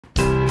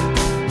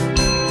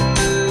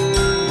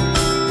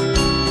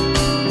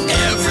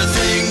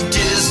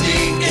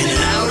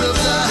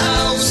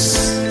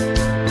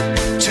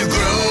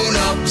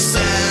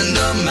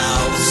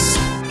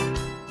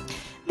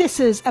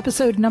is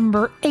episode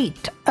number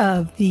 8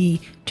 of the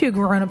Two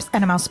Grown-Ups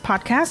and a Mouse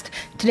podcast.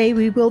 Today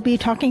we will be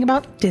talking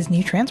about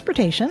Disney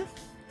Transportation,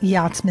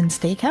 Yachtsman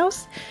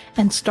Steakhouse,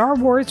 and Star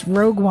Wars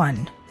Rogue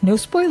One. No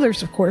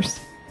spoilers, of course.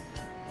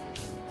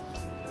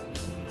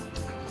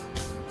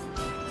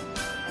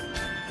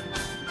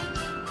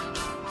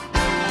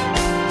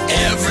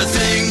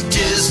 Everything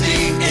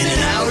Disney in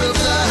and out of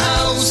the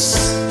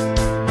house.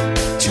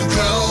 Two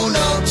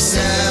grown-ups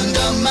and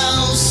a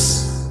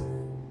mouse.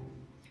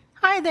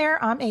 Hi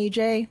there, I'm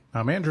AJ.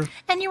 I'm Andrew.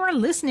 And you are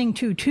listening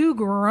to Two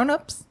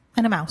Grown-Ups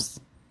and a Mouse.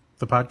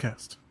 The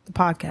podcast. The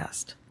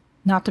podcast.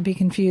 Not to be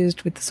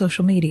confused with the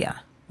social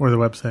media. Or the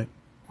website.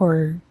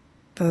 Or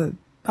the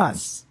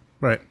us.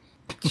 Right.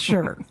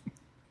 Sure.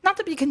 Not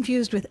to be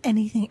confused with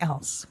anything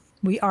else.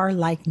 We are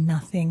like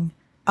nothing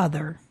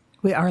other.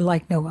 We are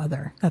like no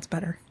other. That's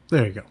better.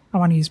 There you go. I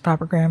want to use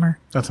proper grammar.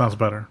 That sounds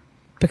better.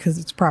 Because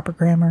it's proper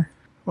grammar.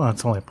 Well,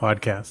 it's only a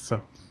podcast,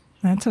 so.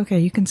 That's okay.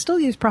 You can still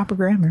use proper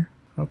grammar.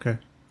 Okay.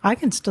 I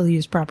can still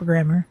use proper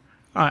grammar.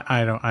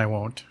 I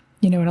won't.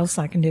 You know what else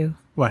I can do?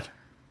 What?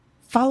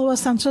 Follow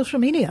us on social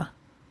media.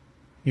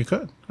 You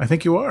could. I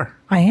think you are.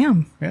 I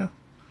am. Yeah.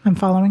 I'm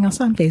following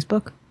us on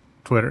Facebook,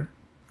 Twitter.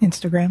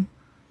 Instagram.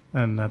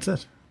 And that's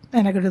it.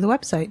 And I go to the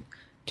website,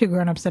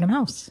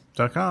 twogrownupsandamouse.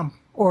 .com.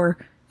 Or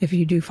if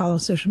you do follow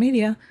social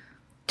media,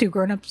 Two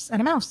Grown-Ups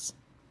and a Mouse.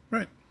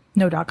 Right.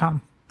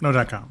 No.com.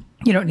 No .com.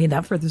 You don't need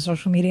that for the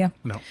social media.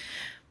 No.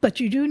 But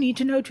you do need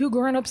to know Two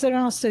Grown-Ups and a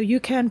Mouse so you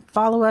can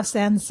follow us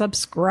and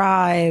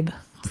subscribe.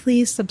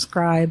 Please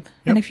subscribe. Yep.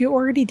 And if you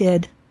already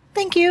did,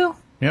 thank you.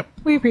 Yep.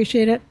 We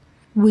appreciate it.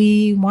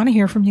 We want to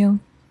hear from you.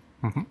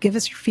 Mm-hmm. Give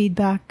us your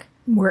feedback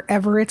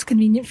wherever it's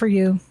convenient for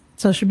you.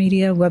 Social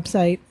media,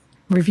 website,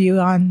 review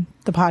on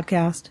the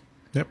podcast.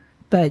 Yep.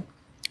 But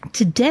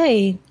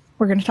today,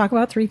 we're going to talk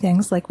about 3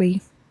 things like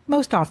we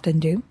most often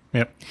do.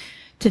 Yep.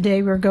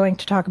 Today, we're going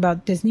to talk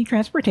about Disney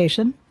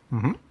Transportation,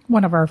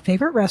 one of our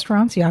favorite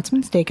restaurants,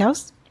 Yachtsman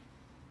Steakhouse,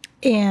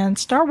 and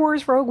Star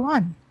Wars Rogue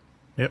One.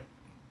 Yep.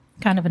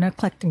 Kind of an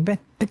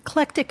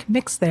eclectic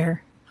mix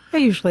there. They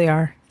usually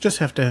are. Just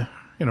have to,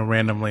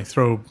 randomly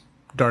throw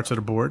darts at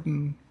a board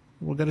and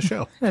we'll get a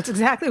show. That's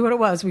exactly what it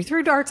was. We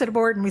threw darts at a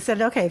board and we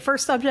said, okay,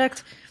 first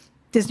subject,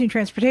 Disney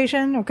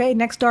Transportation. Okay,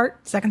 next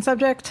dart, second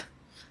subject,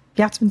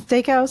 Yachtsman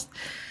Steakhouse.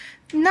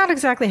 Not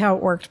exactly how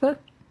it worked, but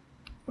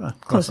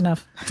close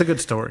enough. It's a good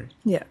story.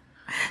 Yeah.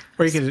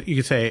 Or you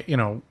could say,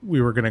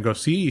 we were going to go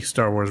see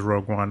Star Wars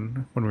Rogue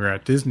One when we were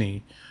at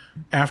Disney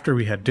after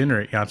we had dinner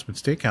at Yachtsman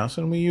Steakhouse,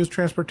 and we used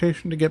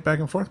transportation to get back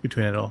and forth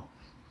between it all.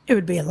 It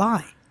would be a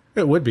lie.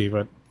 It would be,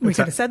 but We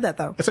could have said that,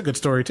 though. It's a good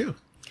story, too.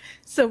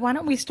 So why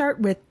don't we start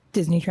with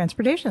Disney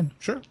Transportation?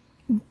 Sure.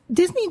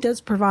 Disney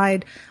does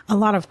provide a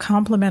lot of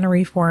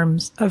complementary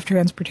forms of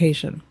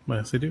transportation.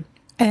 Yes, they do.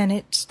 And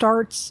it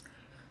starts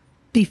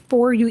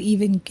before you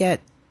even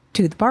get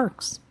to the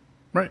parks.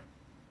 Right.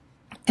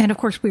 And of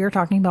course, we are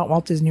talking about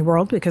Walt Disney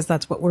World because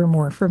that's what we're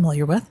more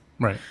familiar with.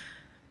 Right.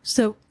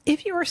 So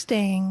if you are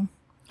staying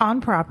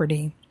on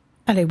property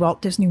at a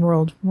Walt Disney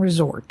World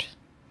resort,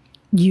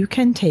 you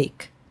can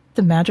take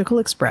the Magical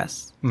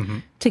Express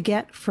to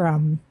get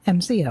from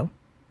MCO,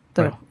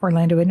 the Right.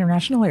 Orlando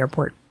International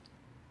Airport,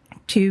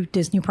 to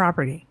Disney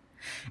property.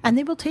 And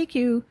they will take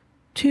you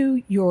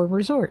to your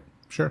resort.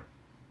 Sure.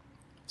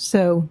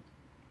 So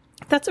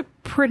that's a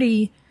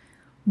pretty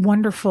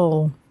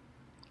wonderful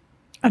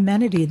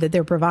amenity that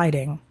they're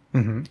providing.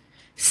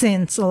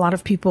 Since a lot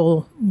of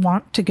people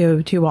want to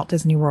go to Walt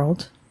Disney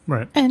World.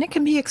 Right. And it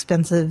can be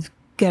expensive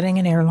getting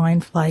an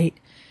airline flight,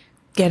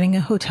 getting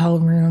a hotel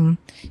room,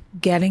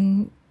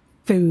 getting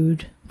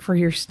food for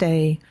your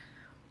stay,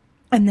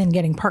 and then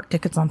getting park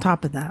tickets on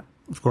top of that.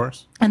 Of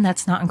course. And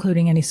that's not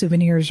including any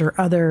souvenirs or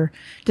other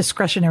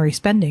discretionary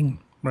spending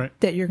Right.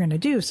 that you're going to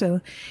do. So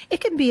it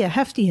can be a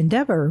hefty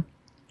endeavor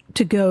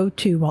to go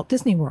to Walt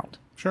Disney World.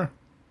 Sure.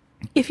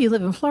 If you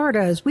live in Florida,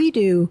 as we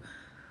do,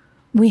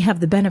 we have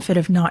the benefit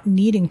of not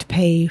needing to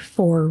pay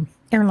for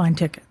airline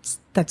tickets.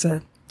 That's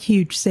a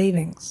huge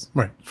savings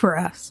Right. for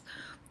us.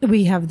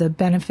 We have the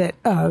benefit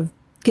of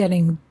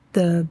getting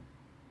the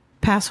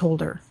pass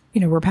holder.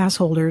 We're pass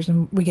holders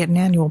and we get an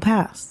annual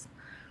pass.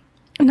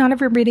 Not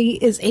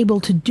everybody is able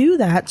to do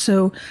that.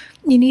 So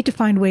you need to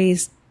find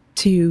ways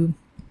to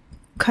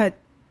cut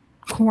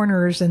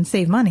corners and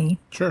save money.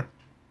 Sure.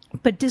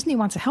 But Disney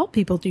wants to help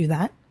people do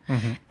that.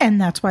 And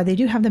that's why they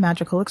do have the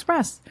Magical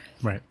Express.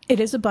 Right.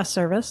 It is a bus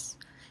service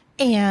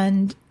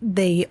and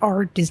they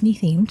are Disney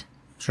themed.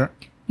 Sure.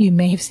 You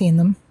may have seen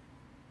them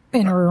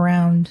in or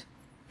around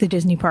the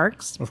Disney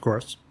parks. Of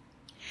course.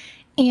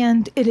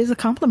 And it is a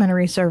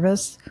complimentary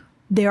service.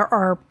 There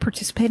are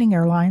participating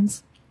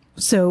airlines.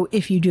 So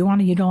if you do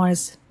want to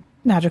utilize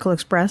Magical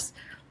Express,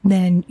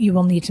 then you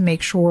will need to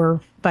make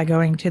sure by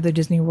going to the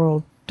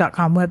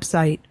DisneyWorld.com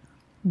website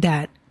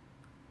that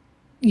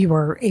you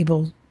are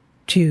able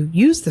to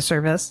use the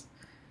service,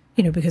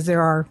 because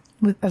there are,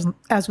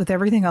 as with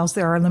everything else,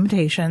 there are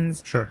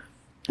limitations. Sure.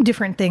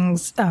 Different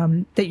things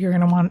that you're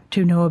going to want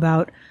to know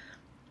about.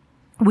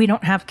 We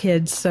don't have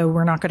kids, so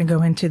we're not going to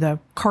go into the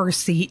car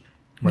seat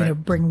Right.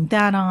 bringing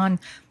that on.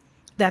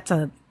 That's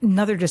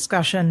another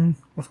discussion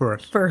Of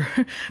course.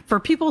 for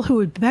people who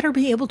would better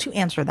be able to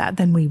answer that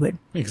than we would.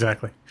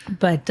 Exactly.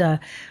 But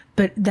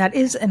that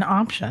is an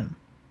option.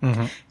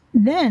 Mm-hmm.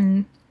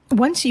 Then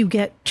once you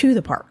get to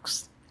the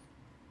parks,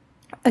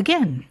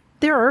 again,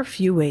 there are a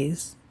few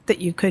ways that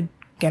you could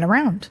get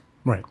around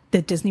Right.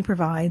 that Disney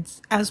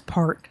provides as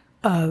part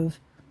of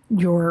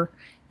your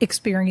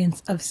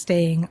experience of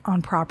staying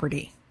on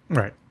property.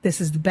 Right. This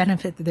is the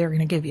benefit that they're going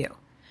to give you.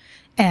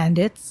 And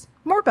it's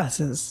more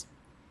buses.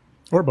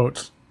 Or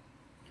boats.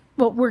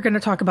 Well, we're going to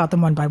talk about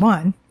them one by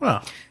one.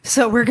 Well,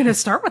 So we're going to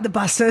start with the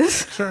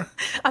buses. sure.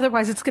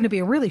 Otherwise, it's going to be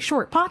a really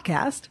short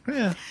podcast.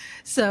 Yeah.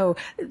 So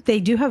they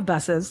do have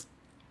buses.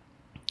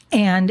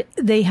 And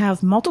they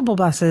have multiple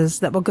buses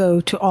that will go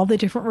to all the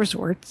different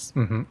resorts.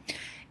 Mm-hmm.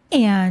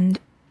 And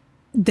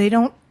they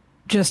don't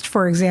just,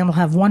 for example,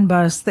 have one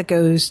bus that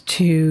goes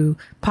to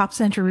Pop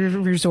Century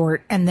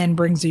Resort and then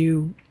brings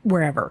you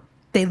wherever.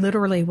 They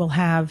literally will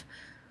have,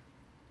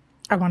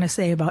 I want to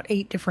say, about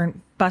 8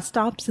 different bus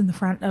stops in the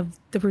front of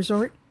the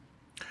resort.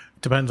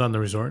 Depends on the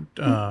resort.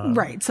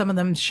 Right. Some of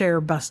them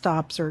share bus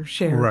stops or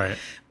share. Right.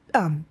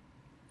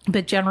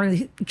 But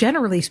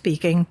generally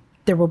speaking,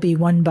 there will be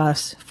one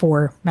bus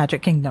for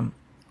Magic Kingdom,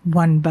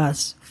 one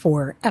bus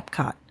for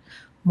Epcot,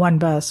 one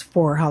bus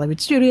for Hollywood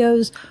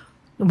Studios,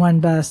 one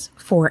bus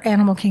for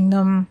Animal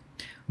Kingdom,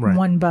 Right.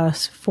 one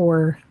bus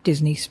for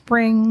Disney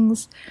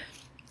Springs.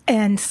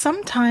 And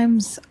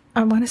sometimes,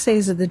 I want to say,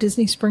 is it the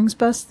Disney Springs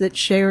bus that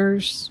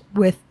shares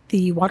with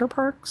the water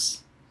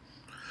parks?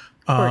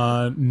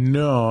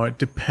 No, it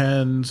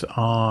depends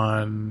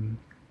on.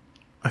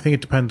 I think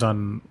it depends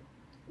on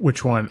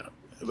which one.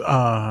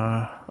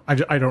 I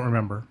don't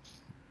remember.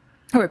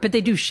 All right, but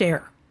they do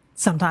share.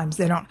 Sometimes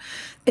they don't.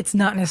 It's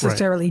not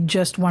necessarily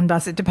just one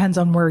bus. It depends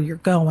on where you're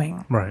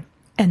going. Right.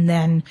 And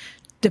then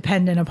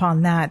dependent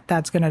upon that,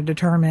 that's going to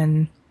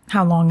determine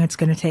how long it's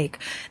going to take.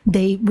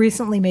 They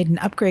recently made an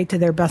upgrade to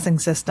their busing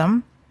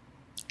system.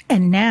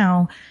 And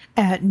now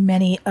at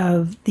many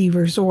of the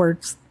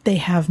resorts, they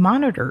have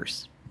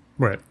monitors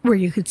Right. where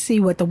you could see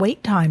what the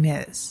wait time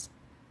is.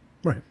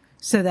 Right.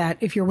 So that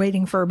if you're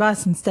waiting for a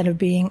bus, instead of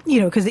being,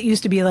 because it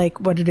used to be like,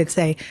 what did it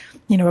say?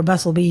 A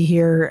bus will be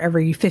here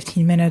every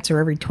 15 minutes or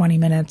every 20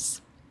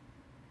 minutes.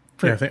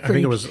 I think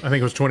it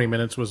was 20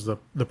 minutes was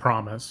the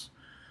promise.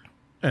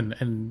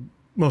 And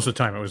most of the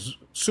time it was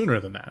sooner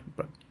than that,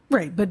 but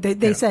Right. But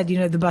they said,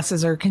 the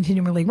buses are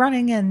continually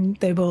running and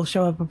they will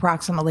show up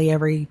approximately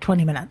every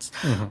 20 minutes.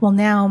 Mm-hmm. Well,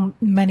 now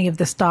many of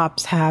the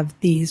stops have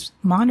these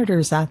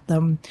monitors at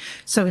them.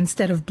 So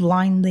instead of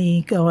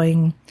blindly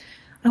going,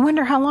 I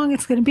wonder how long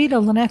it's going to be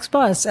till the next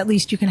bus, at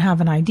least you can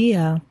have an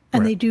idea.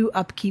 And Right. they do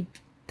upkeep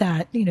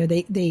that,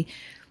 they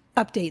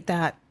update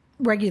that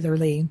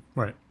regularly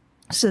right.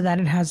 so that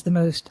it has the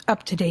most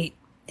up-to-date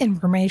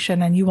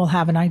information and you will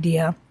have an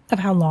idea of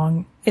how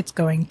long it's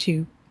going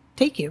to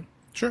take you.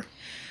 Sure.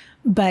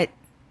 But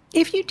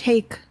if you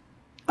take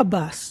a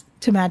bus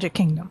to Magic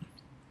Kingdom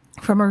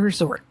from a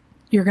resort,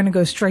 you're going to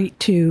go straight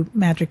to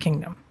Magic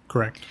Kingdom.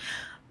 Correct.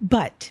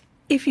 But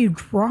if you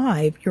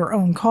drive your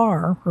own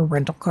car, or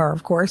rental car,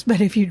 of course, but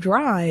if you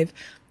drive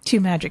to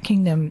Magic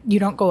Kingdom, you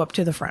don't go up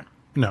to the front.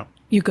 No.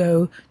 You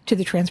go to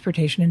the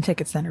Transportation and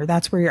Ticket Center.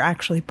 That's where you're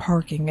actually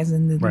parking, as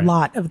in the Right.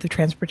 lot of the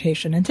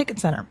Transportation and Ticket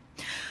Center.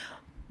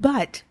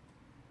 But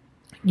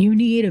you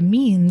need a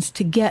means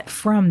to get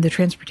from the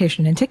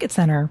Transportation and Ticket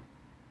Center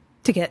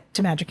to get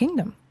to Magic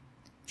Kingdom.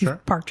 Sure.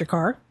 You've parked your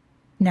car.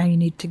 Now you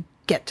need to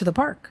get to the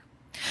park.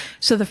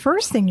 So the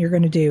first thing you're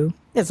going to do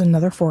is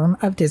another form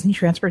of Disney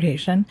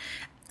transportation,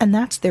 and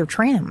that's their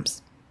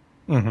trams.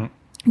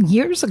 Mm-hmm.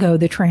 Years ago,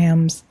 the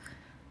trams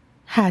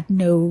had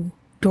no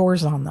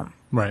doors on them.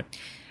 Right.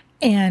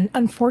 And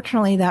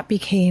unfortunately, that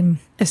became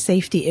a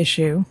safety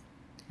issue.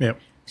 Yep.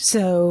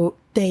 So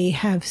they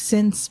have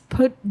since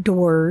put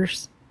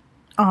doors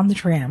on the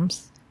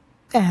trams,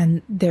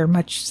 and they're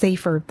much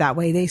safer that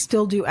way. They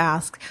still do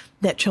ask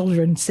that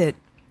children sit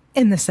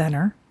in the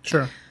center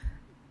Sure.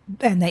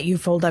 and that you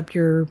fold up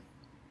your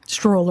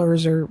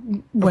strollers or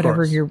whatever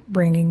course. you're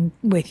bringing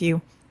with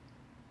you.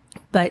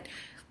 But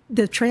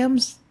the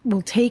trams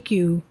will take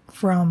you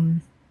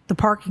from the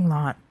parking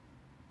lot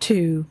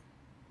to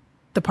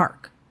the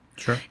park.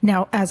 Sure.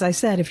 Now, as I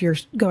said, if you're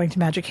going to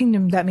Magic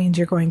Kingdom, that means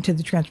you're going to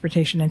the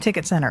Transportation and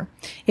Ticket Center.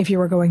 If you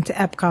were going to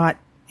Epcot,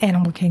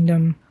 Animal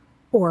Kingdom,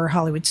 or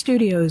Hollywood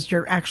Studios,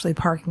 you're actually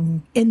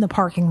parking in the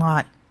parking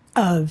lot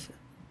of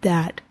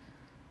that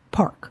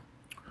park.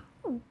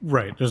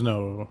 Right. There's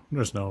no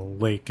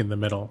lake in the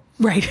middle.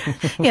 Right.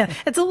 Yeah.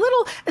 It's a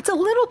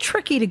little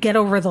tricky to get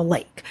over the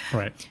lake.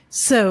 Right.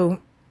 So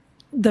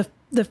the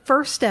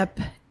first step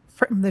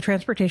from the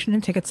Transportation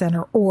and Ticket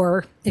Center,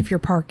 or if you're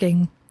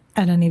parking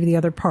at any of the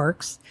other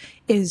parks,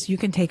 is you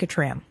can take a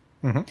tram.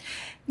 Mm-hmm.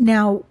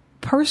 Now,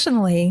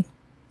 personally,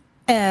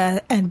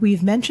 and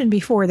we've mentioned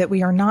before that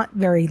we are not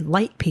very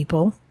light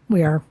people.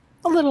 We are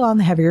a little on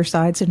the heavier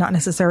side, so not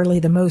necessarily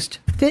the most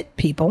fit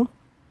people.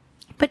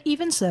 But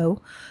even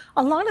so,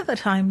 a lot of the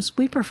times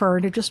we prefer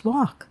to just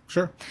walk.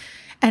 Sure.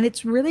 And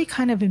it's really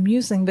kind of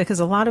amusing because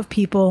a lot of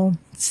people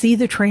see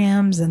the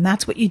trams and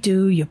that's what you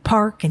do. You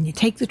park and you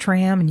take the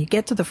tram and you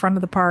get to the front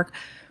of the park.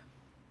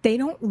 They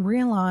don't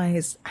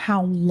realize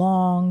how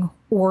long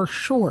or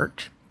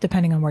short,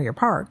 depending on where you're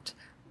parked,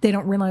 they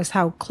don't realize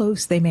how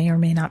close they may or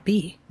may not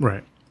be.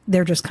 Right.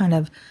 They're just kind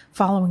of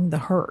following the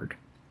herd.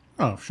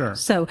 Oh, sure.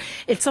 So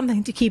it's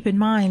something to keep in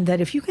mind that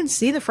if you can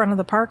see the front of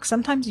the park,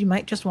 sometimes you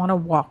might just want to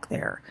walk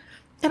there.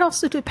 It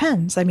also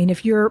depends. I mean,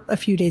 if you're a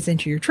few days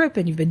into your trip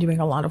and you've been doing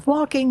a lot of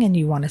walking and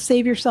you want to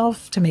save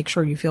yourself to make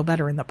sure you feel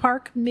better in the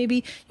park,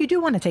 maybe you do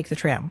want to take the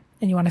tram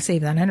and you want to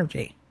save that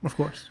energy. Of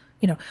course.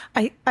 You know,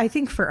 I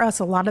think for us,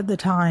 a lot of the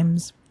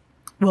times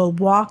we'll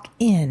walk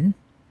in,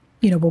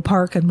 you know, we'll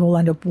park and we'll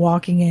end up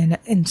walking in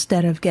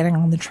instead of getting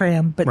on the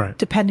tram. But Right.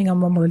 depending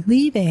on when we're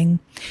leaving,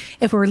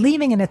 if we're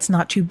leaving and it's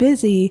not too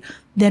busy,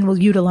 then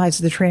we'll utilize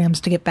the trams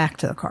to get back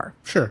to the car.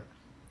 Sure.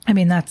 I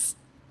mean, that's,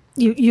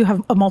 you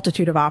have a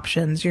multitude of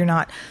options. You're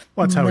not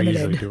Well, that's how we limited.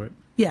 usually do it.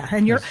 Yeah.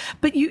 And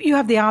but you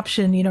have the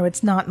option, you know,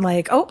 it's not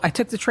like, oh, I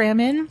took the tram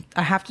in,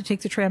 I have to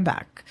take the tram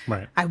back.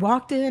 Right. I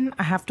walked in,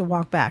 I have to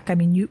walk back. I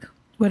mean,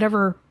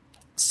 whatever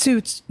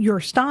suits your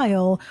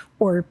style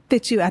or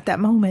fits you at that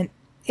moment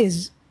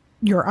is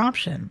your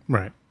option.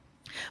 Right.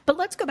 But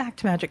let's go back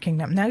to Magic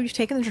Kingdom. Now you've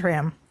taken the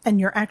tram and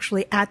you're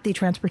actually at the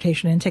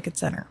Transportation and Ticket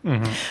Center,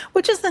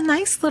 which is a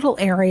nice little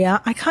area.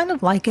 I kind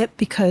of like it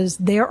because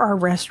there are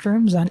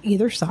restrooms on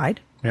either side.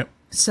 Yep.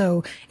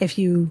 So if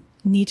you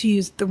need to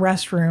use the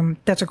restroom,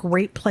 that's a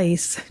great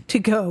place to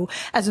go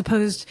as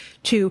opposed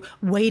to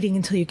waiting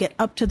until you get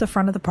up to the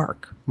front of the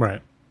park.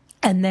 Right.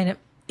 And then,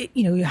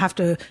 you know, you have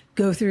to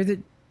go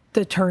through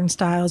the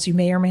turnstiles. You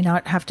may or may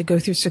not have to go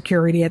through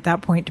security at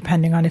that point,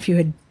 depending on if you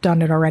had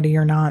done it already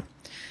or not.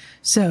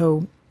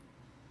 So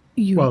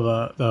Well,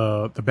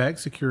 the bag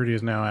security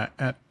is now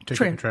at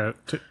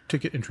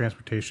Ticket and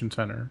Transportation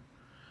Center.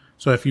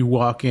 So if you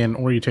walk in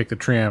or you take the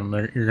tram,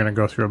 you're going to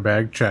go through a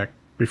bag check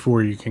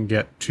before you can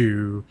get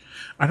to.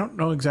 I don't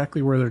know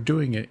exactly where they're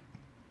doing it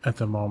at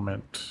the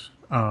moment.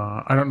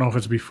 I don't know if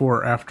it's before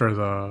or after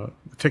the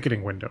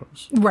ticketing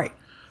windows. right.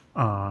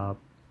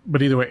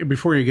 But either way,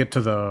 before you get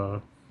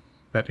to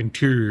that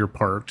interior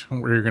part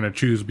where you're going to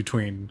choose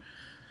between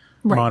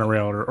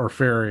monorail or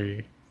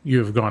ferry, you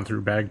have gone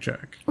through bag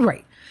check.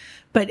 Right.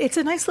 But it's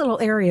a nice little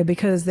area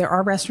because there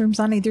are restrooms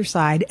on either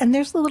side and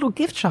there's a little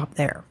gift shop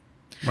there.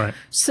 Right.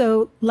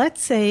 So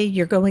let's say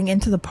you're going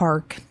into the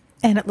park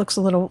and it looks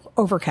a little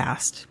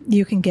overcast.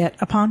 You can get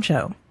a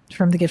poncho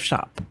from the gift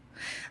shop.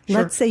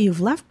 Sure. Let's say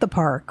you've left the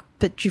park,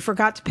 but you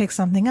forgot to pick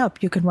something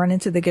up. You can run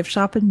into the gift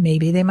shop and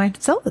maybe they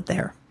might sell it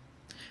there.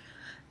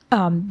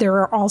 There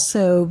are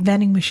also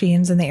vending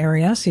machines in the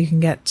area, so you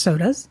can get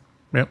sodas.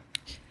 Yep.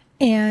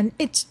 And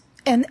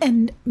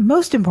and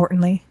most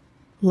importantly,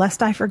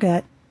 lest I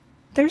forget,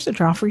 there's a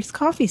Joffrey's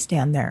coffee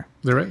stand there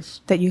There is.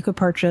 that you could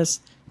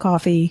purchase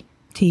coffee,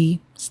 tea,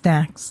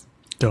 snacks,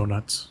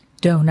 Donuts.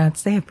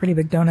 donuts. They have pretty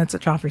big donuts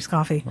at Joffrey's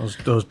Coffee.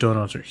 Those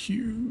donuts are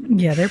huge.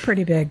 Yeah, they're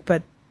pretty big.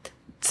 But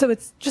so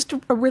it's just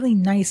a really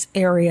nice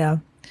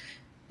area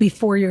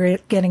before you're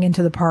getting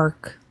into the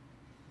park.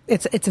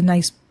 It's a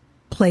nice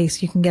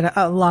place. You can get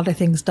a lot of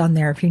things done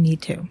there if you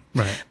need to.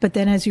 Right. But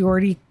then as you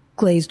already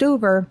glazed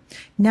over,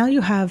 now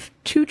you have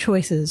two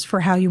choices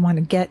for how you want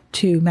to get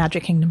to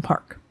Magic Kingdom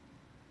Park.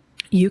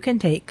 You can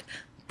take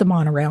the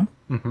monorail,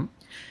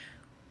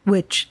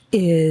 which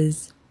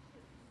is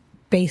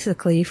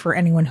basically for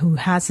anyone who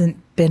hasn't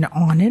been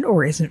on it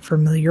or isn't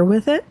familiar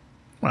with it.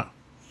 Wow.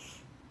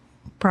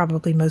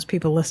 Probably most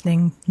people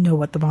listening know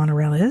what the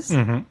monorail is.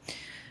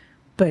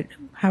 But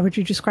how would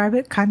you describe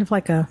it? Kind of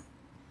like a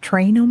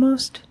train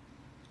almost?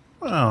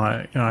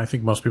 Well, I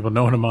think most people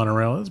know what a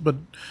monorail is, but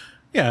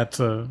yeah, it's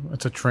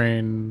a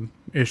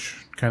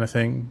train-ish kind of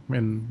thing,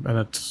 and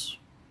it's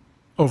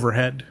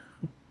overhead.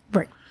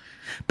 Right.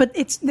 But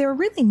they're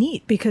really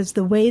neat because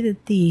the way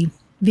that the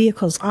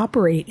vehicles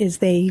operate is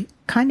they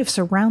kind of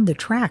surround the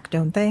track,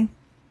 don't they?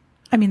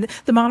 I mean,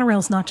 the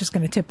monorail's not just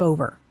going to tip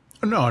over.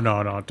 No,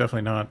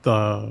 definitely not.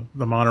 The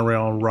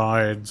monorail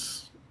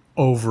rides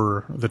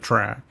over the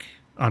track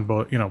on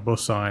both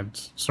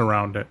sides,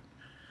 surround it,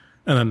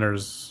 and then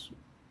there's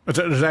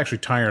actually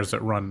tires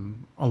that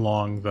run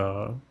along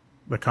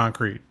the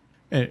concrete.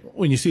 And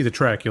when you see the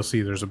track, you'll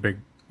see there's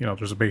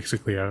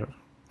basically a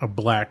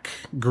black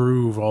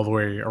groove all the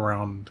way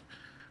around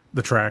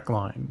the track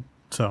line.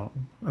 So,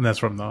 and that's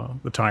from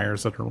the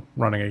tires that are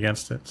running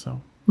against it.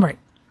 So, Right.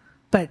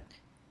 But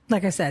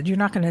like I said, you're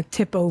not going to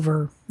tip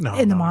over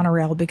the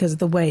monorail because of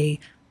the way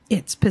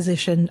it's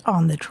positioned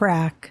on the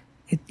track,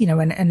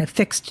 and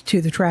affixed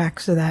to the track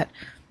so that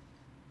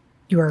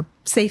you are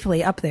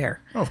safely up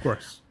there. of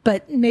course.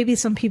 But maybe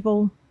some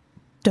people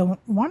don't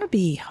want to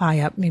be high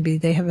up. Maybe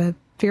they have a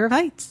fear of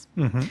heights.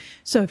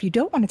 So if you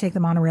don't want to take the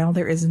monorail,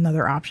 there is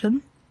another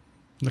option.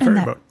 The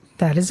ferry boat.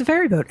 That is a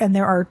ferry boat. And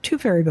there are 2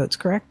 ferry boats,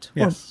 correct?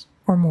 Yes.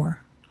 Or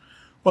more.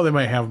 Well, they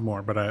might have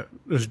more, but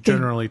there's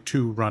generally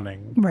 2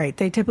 running. Right.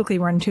 They typically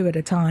run 2 at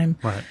a time.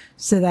 Right.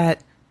 So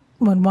that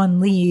when one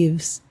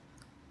leaves,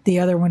 the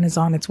other one is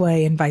on its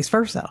way and vice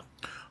versa.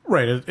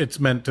 Right. It's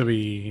meant to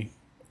be,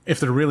 if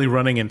they're really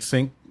running in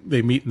sync,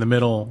 they meet in the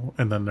middle,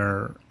 and then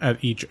they're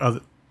at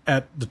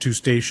the two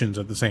stations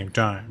at the same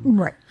time.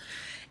 Right.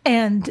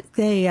 And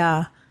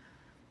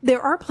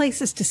there are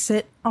places to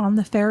sit on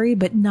the ferry,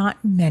 but not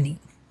many.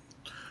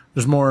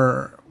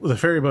 The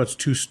ferry boat's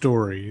 2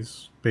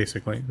 stories,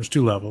 basically. There's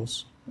 2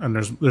 levels, and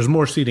there's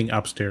more seating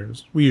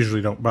upstairs. We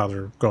usually don't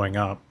bother going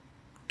up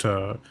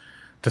to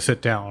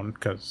sit down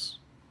because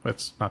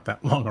it's not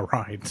that long a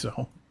ride.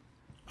 So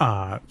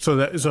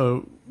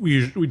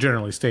we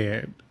generally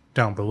stay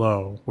down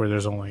below where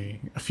there's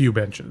only a few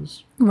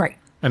benches. Right.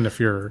 And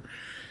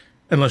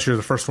unless you're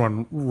the first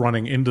one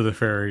running into the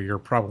ferry, you're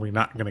probably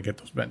not going to get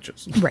those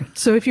benches. Right.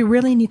 So if you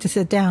really need to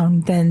sit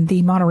down, then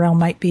the monorail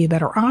might be a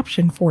better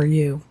option for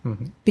you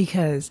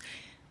because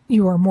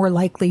you are more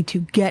likely to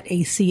get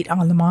a seat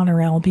on the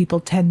monorail. People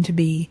tend to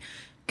be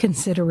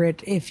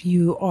considerate if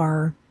you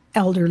are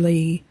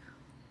elderly,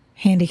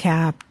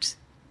 handicapped,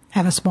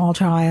 have a small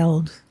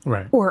child,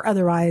 right, or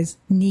otherwise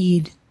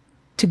need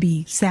to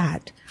be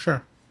sat.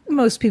 Sure.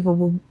 Most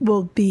people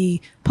will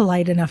be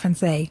polite enough and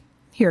say,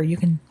 here, you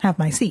can have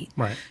my seat.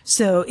 Right.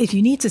 So if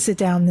you need to sit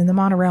down, then the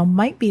monorail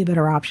might be a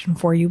better option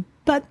for you,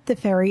 but the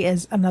ferry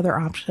is another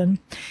option.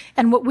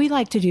 And what we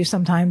like to do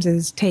sometimes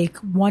is take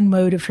one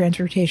mode of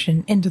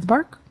transportation into the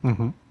park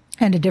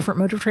and a different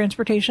mode of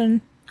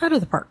transportation out of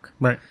the park.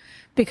 Right.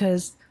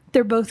 Because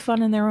they're both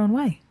fun in their own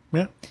way.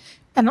 Yeah.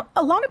 And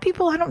a lot of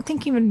people, I don't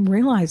think, even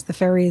realize the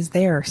ferry is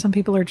there. Some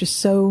people are just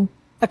so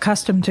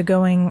accustomed to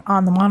going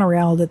on the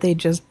monorail that they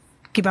just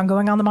keep on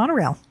going on the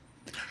monorail.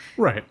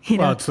 Right.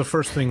 Well, it's the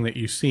first thing that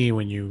you see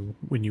when you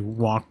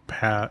walk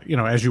past,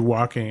 as you're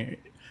walking,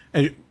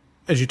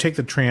 as you take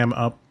the tram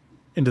up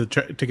into the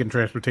ticket and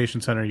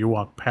transportation center, you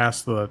walk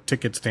past the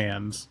ticket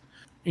stands,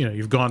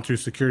 you've gone through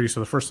security. So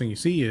the first thing you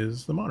see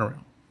is the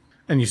monorail,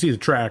 and you see the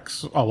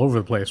tracks all over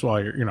the place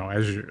while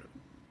you're,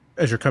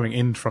 as you're coming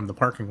in from the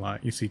parking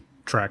lot, you see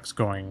tracks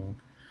going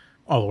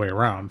all the way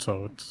around.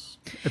 So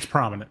it's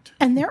prominent.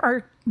 And there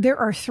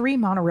are 3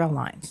 monorail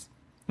lines.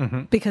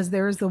 Because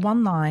there is the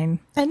one line,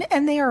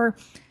 and they are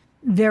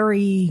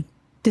very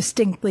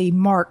distinctly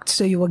marked,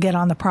 so you will get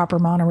on the proper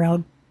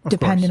monorail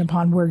depending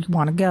upon where you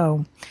want to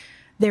go.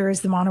 There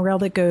is the monorail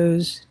that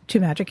goes to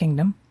Magic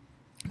Kingdom,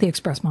 the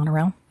express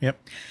monorail. Yep.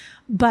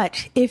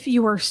 But if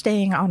you are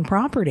staying on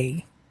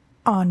property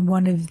on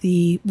one of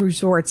the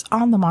resorts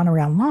on the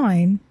monorail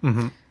line,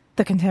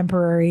 the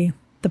Contemporary,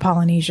 the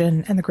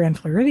Polynesian, and the Grand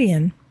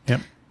Floridian,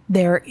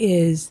 there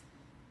is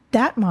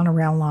that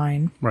monorail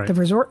line, the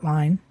resort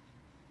line.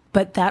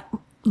 But that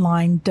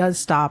line does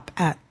stop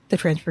at the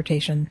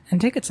Transportation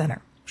and Ticket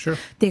Center. Sure.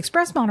 The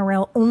express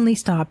monorail only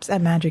stops at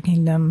Magic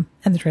Kingdom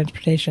and the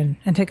Transportation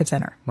and Ticket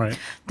Center. Right.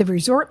 The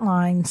resort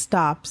line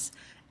stops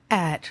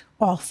at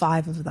all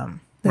 5 of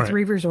them. The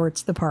 3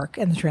 resorts, the park,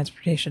 and the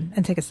Transportation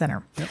and Ticket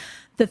Center. Yep.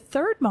 The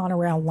 3rd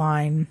monorail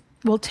line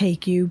will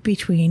take you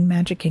between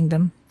Magic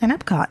Kingdom and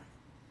Epcot.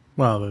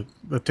 Well,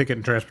 the Ticket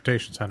and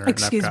Transportation Center.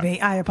 Excuse me,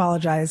 I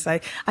apologize. I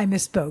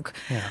misspoke.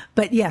 Yeah.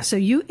 But yeah, so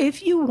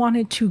if you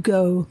wanted to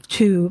go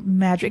to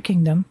Magic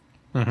Kingdom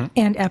and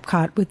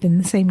Epcot within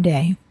the same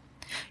day,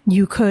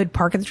 you could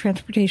park at the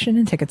Transportation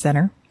and Ticket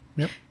Center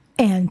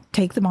and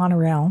take the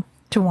monorail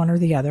to one or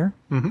the other,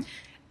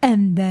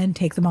 and then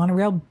take the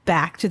monorail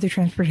back to the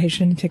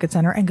Transportation and Ticket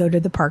Center and go to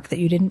the park that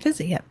you didn't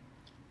visit yet.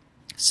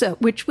 So,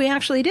 which we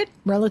actually did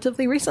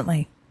relatively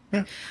recently.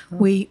 Yeah.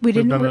 We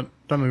didn't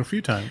done it a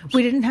few times.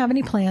 We didn't have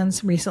any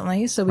plans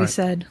recently, so we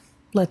said,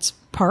 let's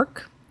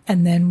park,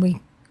 and then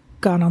we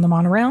got on the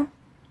monorail,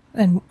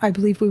 and I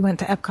believe we went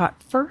to Epcot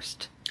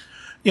first.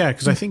 Yeah,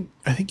 because I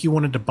think you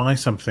wanted to buy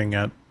something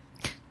at.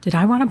 Did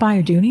I want to buy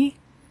a Dooney?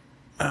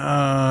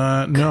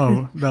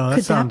 No.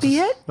 Could that be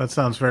it? That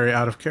sounds very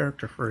out of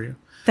character for you.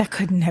 That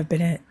couldn't have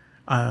been it.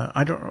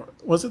 I don't.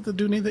 Was it the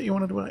Dooney that you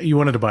wanted to buy? You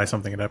wanted to buy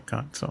something at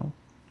Epcot, so.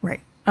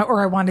 Right.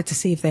 Or I wanted to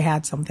see if they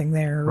had something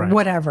there or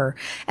whatever.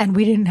 And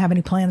we didn't have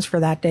any plans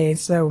for that day.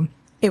 So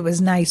it was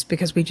nice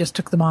because we just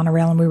took the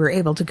monorail and we were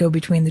able to go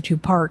between the 2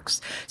 parks.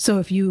 So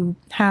if you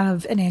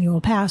have an annual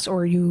pass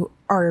or you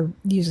are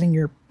using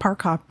your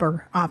park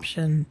hopper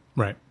option,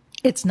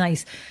 it's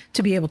nice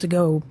to be able to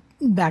go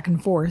back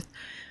and forth.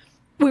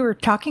 We were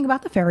talking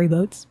about the ferry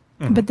boats,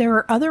 but there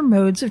are other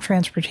modes of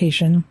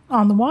transportation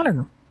on the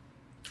water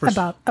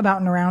about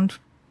and around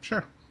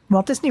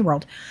Walt Disney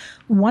World.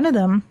 One of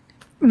them,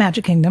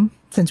 Magic Kingdom,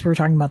 since we were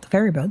talking about the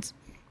ferry boats.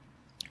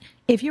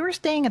 If you were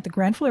staying at the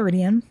Grand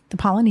Floridian, the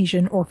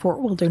Polynesian, or Fort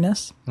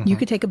Wilderness, you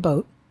could take a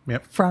boat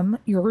from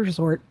your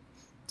resort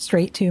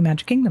straight to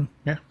Magic Kingdom.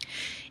 Yeah.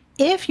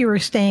 If you were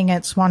staying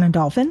at Swan and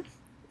Dolphin,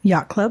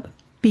 Yacht Club,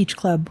 Beach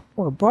Club,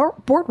 or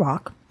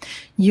Boardwalk,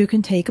 you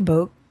can take a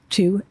boat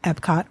to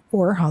Epcot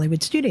or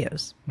Hollywood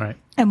Studios. Right.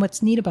 And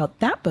what's neat about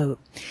that boat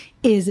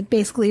is it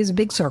basically is a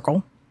big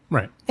circle.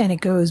 Right. And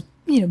it goes,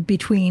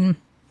 between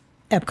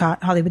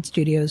Epcot, Hollywood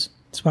Studios,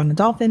 Swan and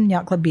Dolphin,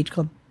 Yacht Club, Beach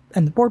Club,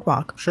 and the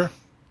Boardwalk. Sure.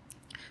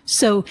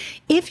 So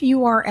if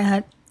you are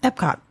at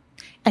Epcot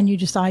and you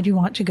decide you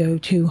want to go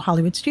to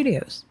Hollywood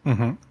Studios,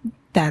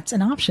 that's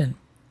an option,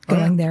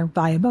 going there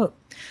by a boat.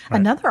 Right.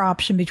 Another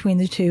option between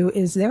the two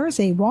is there is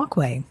a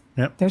walkway.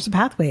 Yep. There's a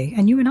pathway.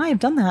 And you and I have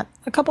done that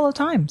a couple of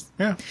times.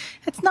 Yeah.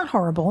 It's not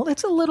horrible.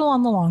 It's a little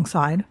on the long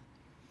side.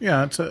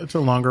 Yeah, it's a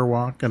longer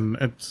walk, and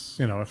it's,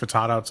 if it's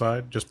hot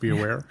outside, just be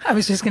aware. I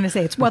was just going to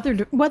say it's weather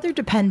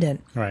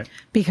dependent. Right.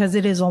 Because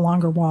it is a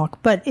longer walk,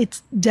 but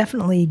it's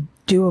definitely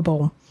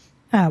doable.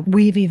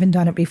 We've even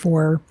done it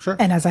before. Sure.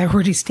 And as I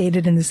already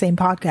stated in the same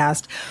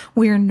podcast,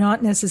 we're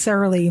not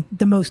necessarily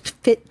the most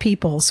fit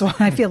people. So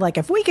I feel like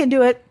if we can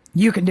do it,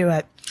 you can do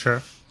it.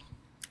 Sure.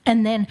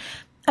 And then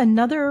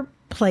another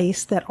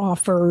place that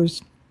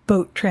offers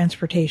boat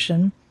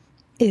transportation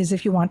is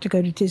if you want to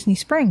go to Disney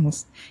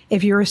Springs.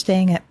 If you're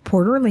staying at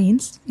Port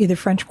Orleans, either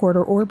French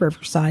Quarter or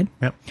Riverside,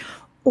 Yep.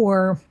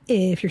 or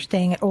if you're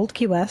staying at Old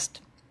Key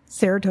West,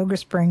 Saratoga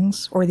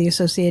Springs, or the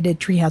associated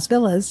Treehouse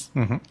Villas,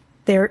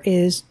 there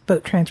is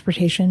boat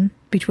transportation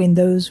between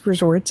those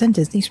resorts and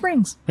Disney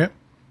Springs. Yep.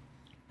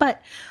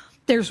 But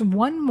there's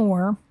one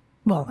more.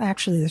 Well,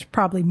 actually, there's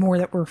probably more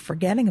that we're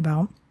forgetting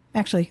about.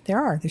 Actually,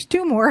 there's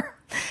two more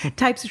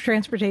types of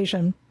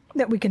transportation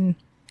that we can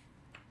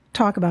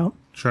talk about.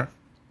 Sure.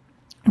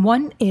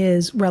 One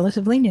is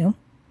relatively new,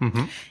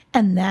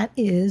 and that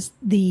is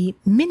the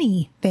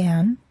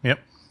minivan, Yep.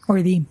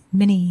 or the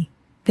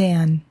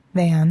minivan,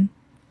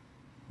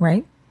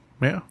 right?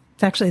 Yeah.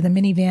 It's actually the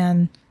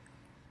minivan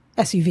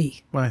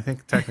SUV, Well, I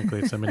think technically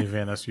it's a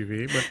minivan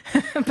SUV,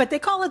 but but they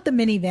call it the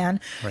minivan.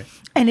 right.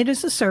 And it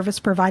is a service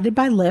provided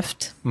by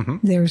Lyft.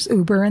 There's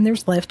Uber and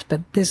there's Lyft,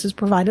 but this is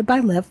provided by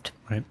Lyft.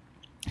 Right.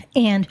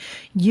 And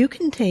you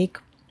can take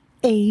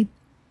a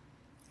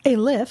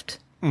Lyft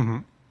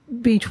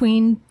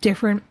between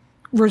different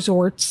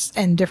resorts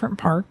and different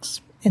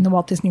parks in the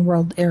Walt Disney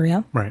World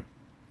area. Right.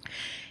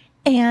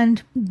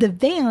 And the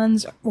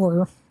vans,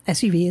 or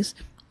SUVs,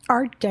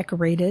 are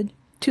decorated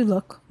to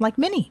look like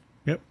Minnie.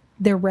 Yep.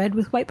 They're red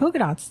with white polka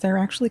dots. They're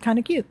actually kind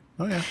of cute.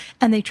 Oh, yeah.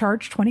 And they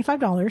charge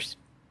 $25.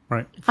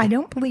 Right. I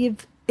don't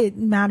believe it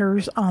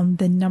matters on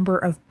the number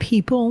of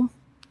people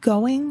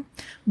going,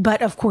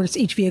 but of course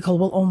each vehicle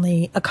will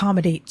only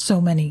accommodate so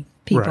many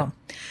people. Right.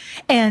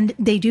 And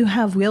they do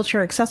have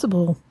wheelchair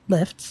accessible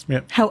lifts.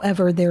 Yep.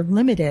 However, they're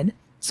limited,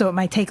 so it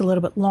might take a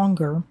little bit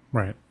longer.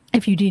 Right.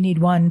 If you do need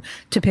one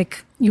to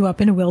pick you up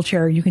in a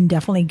wheelchair, you can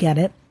definitely get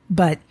it,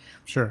 but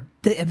Sure.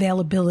 the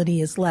availability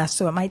is less,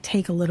 so it might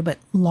take a little bit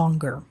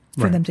longer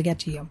for Right. them to get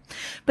to you.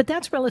 But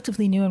that's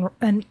relatively new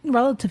and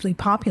relatively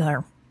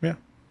popular. Yeah.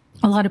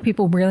 A lot of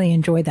people really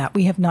enjoy that.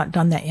 We have not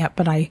done that yet,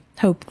 but I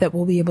hope that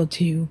we'll be able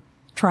to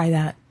try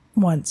that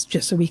once,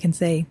 just so we can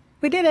say,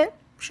 we did it.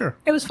 Sure.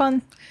 It was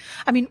fun.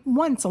 I mean,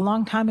 once, a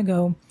long time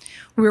ago,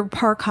 we were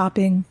park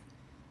hopping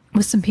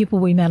with some people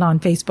we met on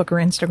Facebook or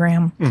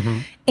Instagram,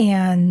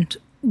 and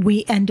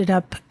we ended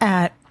up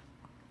at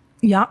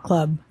Yacht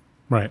Club,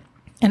 Right.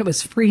 and it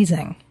was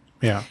freezing,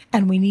 Yeah.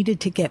 and we needed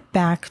to get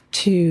back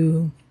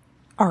to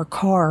our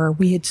car.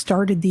 We had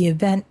started the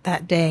event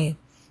that day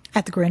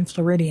at the Grand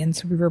Floridian,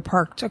 so we were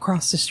parked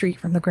across the street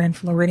from the Grand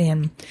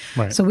Floridian.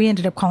 Right. So we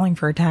ended up calling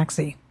for a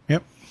taxi.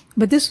 Yep.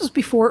 But this was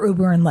before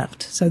Uber and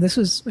Lyft, so this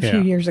was a few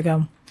Yeah. years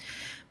ago.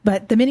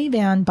 But the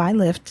minivan by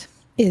Lyft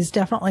is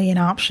definitely an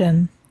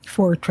option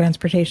for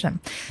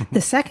transportation.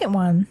 The second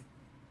one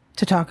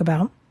to talk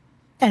about,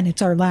 and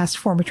it's our last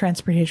form of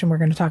transportation we're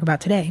going to talk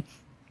about today,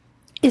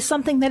 is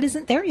something that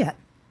isn't there yet,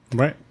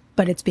 Right.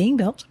 but it's being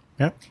built,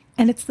 Yep.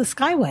 and it's the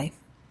Skyway.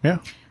 Yeah.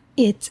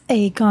 It's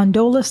a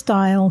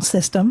gondola-style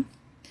system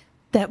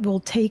that will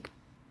take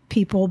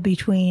people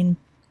between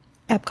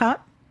Epcot,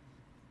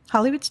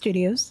 Hollywood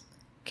Studios,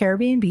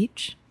 Caribbean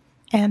Beach,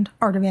 and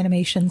Art of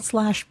Animation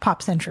 /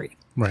 Pop Century.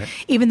 Right.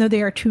 Even though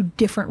they are two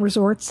different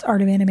resorts,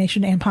 Art of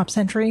Animation and Pop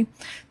Century,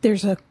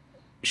 there's a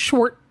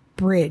short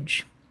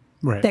bridge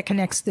Right. that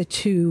connects the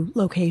two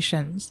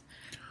locations.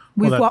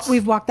 Well, that's-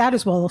 We've walked that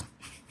as well.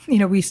 You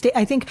know,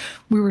 I think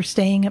we were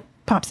staying at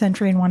Pop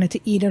Century and wanted to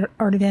eat at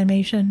Art of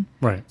Animation.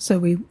 Right. So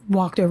we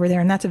walked over there,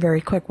 and that's a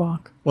very quick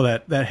walk. Well,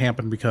 that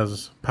happened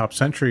because Pop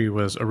Century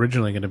was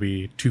originally going to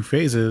be 2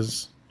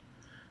 phases.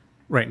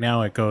 Right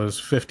now it goes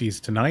 50s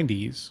to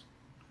 90s.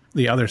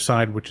 The other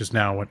side, which is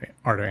now what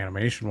Art of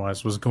Animation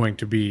was going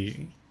to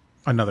be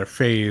another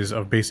phase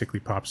of basically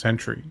Pop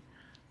Century.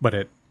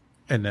 But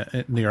in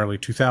the early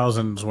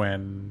 2000s,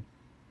 when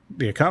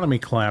the economy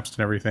collapsed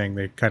and everything,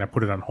 they kind of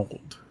put it on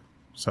hold.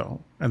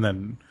 So, and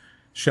then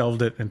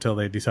shelved it until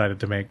they decided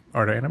to make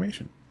Art of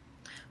Animation.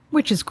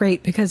 Which is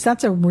great because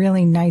that's a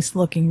really nice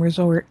looking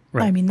resort.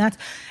 Right. I mean, that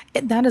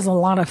is a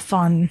lot of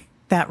fun,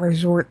 that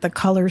resort, the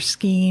color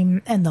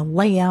scheme and the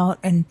layout.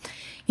 And,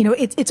 you know,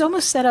 it's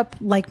almost set up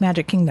like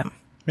Magic Kingdom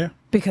Yeah.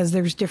 because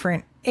there's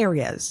different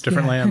areas.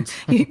 Different lands.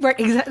 Right.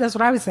 Exactly. That's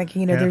what I was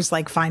thinking. You know, Yeah. there's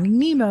like Finding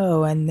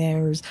Nemo and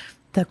there's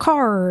the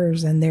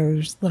Cars and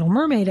there's Little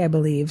Mermaid, I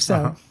believe.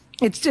 So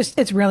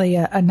it's really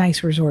a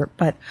nice resort.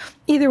 But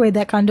either way,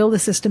 that gondola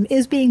system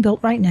is being built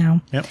right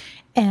now. Yep.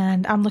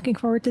 And I'm looking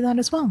forward to that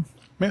as well.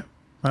 Yeah.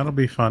 That'll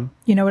be fun.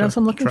 You know what else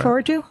I'm looking Try.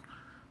 forward to?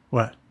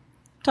 What?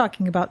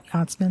 Talking about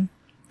Yachtsman.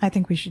 I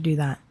think we should do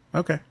that.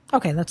 Okay.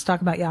 Okay, let's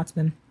talk about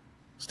Yachtsman.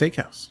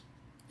 Steakhouse.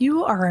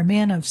 You are a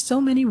man of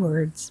so many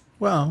words.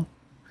 Well,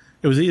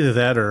 it was either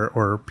that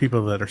or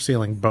people that are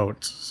sailing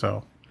boats.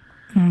 So,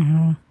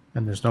 and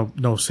there's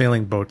no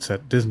sailing boats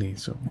at Disney.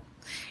 So,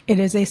 It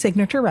is a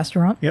signature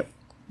restaurant. yep,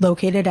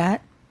 Located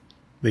at,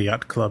 the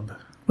Yacht Club,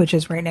 which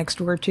is right next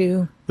door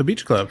to, the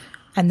Beach Club,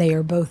 and they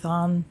are both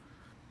on.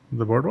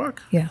 the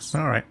boardwalk. Yes.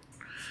 All right.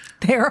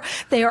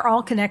 They are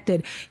all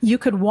connected. You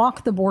could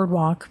walk the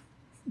boardwalk,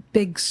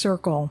 big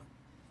circle,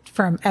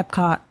 from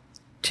Epcot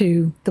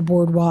to the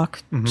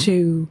boardwalk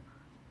to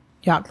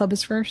Yacht Club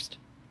is first.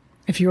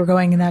 If you were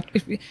going in that,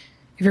 if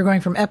you're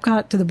going from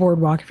Epcot to the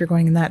boardwalk, if you're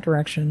going in that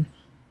direction.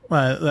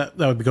 Well, that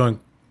would be going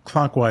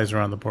clockwise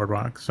around the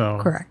boardwalk. So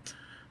Correct.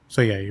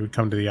 So yeah, you would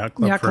come to the Yacht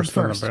Club Yacht Club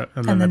first, first,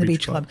 and then the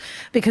Beach Club.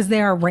 Because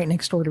they are right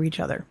next door to each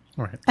other.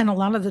 Right. And a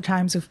lot of the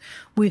times, if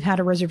we've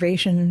had a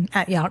reservation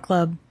at Yacht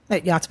Club,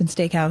 at Yachtsman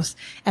Steakhouse,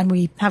 and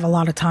we have a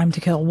lot of time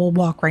to kill, we'll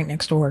walk right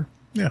next door.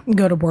 Yeah.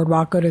 Go to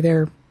boardwalk, go to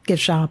their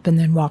gift shop, and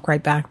then walk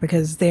right back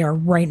because they are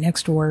right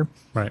next door.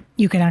 Right.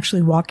 You can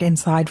actually walk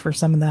inside for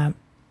some of that.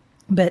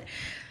 But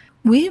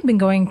we have been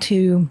going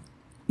to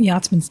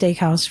Yachtsman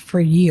Steakhouse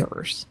for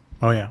years.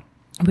 Oh yeah.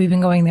 We've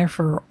been going there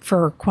for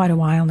quite a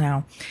while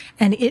now.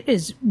 And it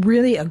is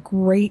really a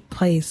great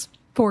place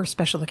for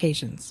special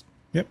occasions.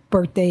 Yep.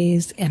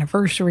 Birthdays,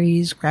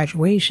 anniversaries,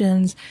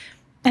 graduations,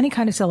 any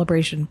kind of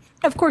celebration.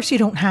 Of course, you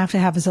don't have to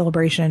have a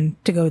celebration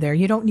to go there.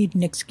 You don't need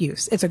an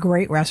excuse. It's a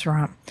great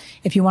restaurant.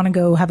 If you want to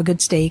go have a good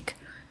steak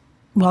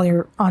while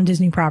you're on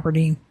Disney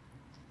property,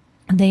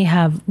 they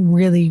have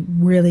really,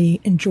 really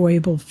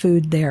enjoyable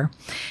food there.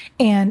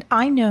 And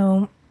I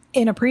know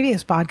in a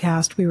previous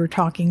podcast, we were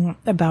talking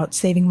about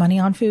saving money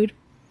on food.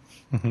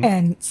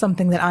 And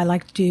something that I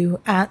like to do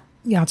at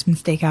Yachtsman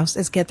Steakhouse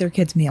is get their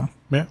kids' meal.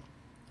 Yeah.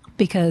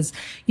 Because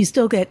you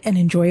still get an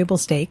enjoyable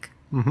steak,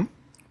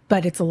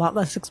 but it's a lot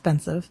less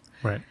expensive.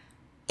 Right.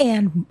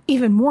 And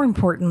even more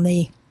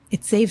importantly,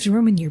 it saves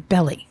room in your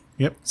belly.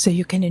 Yep. So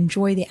you can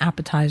enjoy the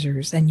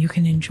appetizers and you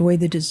can enjoy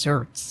the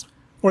desserts.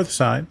 Or the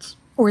sides.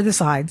 Or the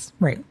sides,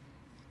 right.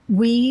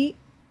 We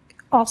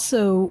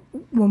also,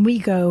 when we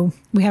go,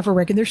 we have a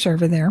regular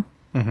server there.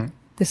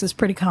 This is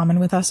pretty common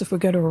with us. If we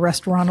go to a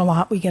restaurant a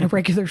lot, we get a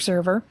regular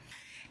server.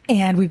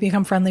 And we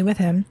become friendly with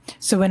him.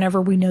 So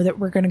whenever we know that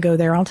we're going to go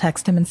there, I'll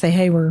text him and say,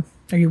 hey, are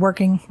you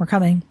working? We're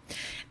coming.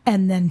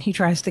 And then he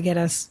tries to get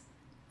us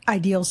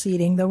ideal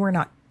seating, though we're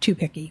not too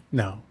picky.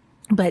 No.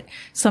 But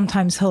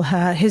sometimes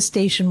his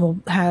station will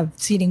have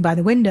seating by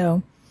the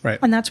window. Right.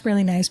 And that's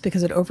really nice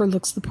because it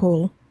overlooks the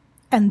pool.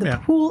 And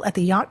the pool at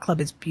the Yacht Club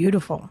is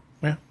beautiful.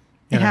 Yeah.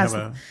 It has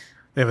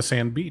they have a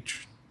sand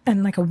beach.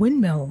 and like a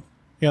windmill.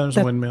 Yeah, there's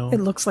a windmill. It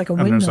looks like a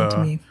And windmill to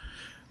me.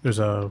 There's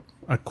a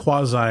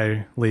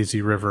quasi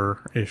lazy river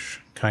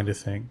ish kind of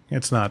thing.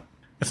 It's not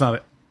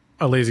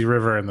a lazy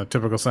river in the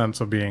typical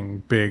sense of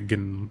being big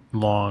and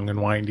long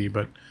and windy,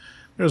 but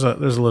there's a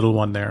little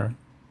one there,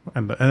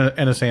 and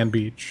a sand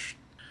beach,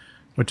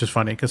 which is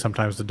funny because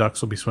sometimes the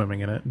ducks will be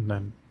swimming in it, and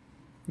then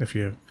if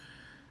you're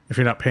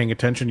not paying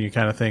attention, you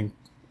kind of think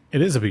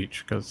it is a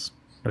beach because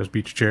there's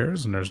beach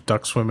chairs and there's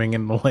ducks swimming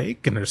in the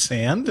lake and there's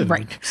sand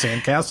and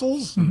sand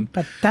castles. And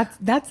But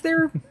that's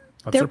their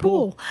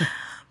pool.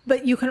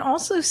 But you can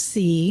also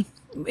see,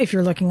 if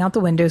you're looking out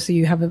the window, so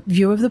you have a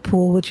view of the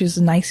pool, which is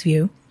a nice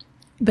view,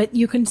 but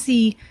you can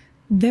see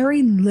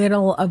very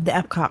little of the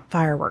Epcot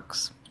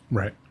fireworks.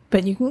 right.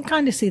 But you can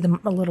kind of see them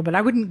a little bit.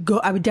 I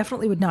would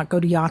definitely not go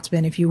to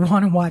Yachtsman if you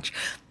want to watch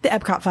the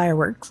Epcot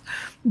fireworks.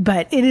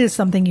 But it is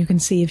something you can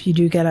see if you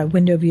do get a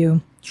window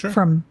view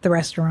from the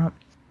restaurant.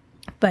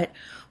 But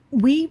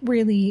we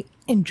really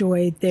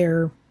enjoyed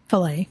their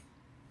filet.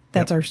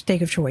 That's our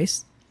steak of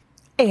choice.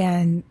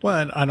 And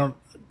I've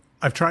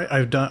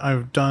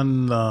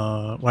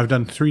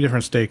done 3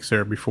 different steaks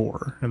there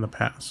before in the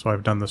past. So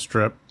I've done the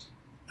strip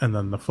and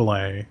then the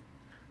filet.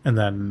 And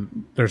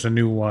then there's a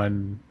new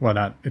one.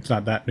 Well, it's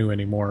not that new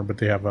anymore, but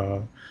they have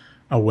a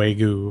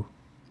Wagyu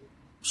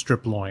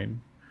strip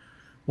loin,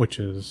 which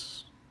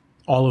is,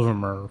 all of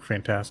them are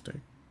fantastic.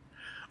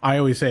 I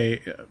always say,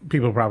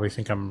 people probably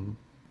think I'm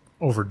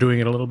overdoing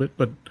it a little bit,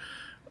 but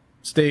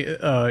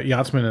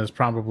Yachtsman is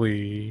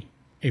probably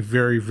a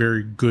very,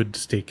 very good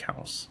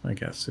steakhouse, I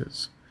guess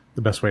is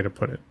the best way to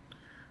put it.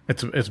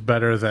 It's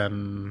better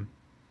than,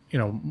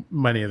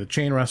 many of the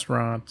chain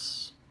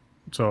restaurants.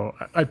 So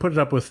I'd put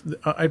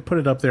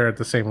it up there at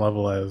the same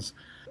level as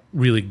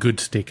really good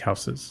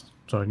steakhouses.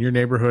 So in your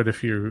neighborhood,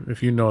 if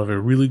you know of a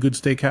really good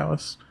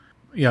steakhouse,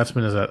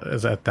 Yachtsman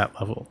is at that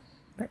level.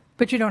 right.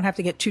 But you don't have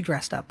to get too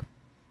dressed up.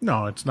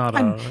 No, it's not.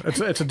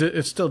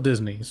 It's still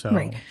Disney. So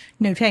Right.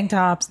 No tank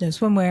tops, no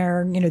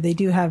swimwear. They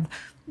do have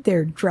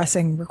their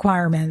dressing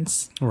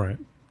requirements, right.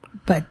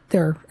 but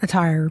their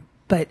attire.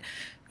 But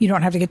you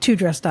don't have to get too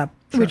dressed up,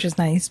 which is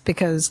nice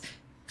because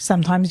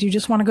sometimes you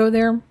just want to go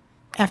there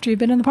after you've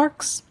been in the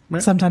parks.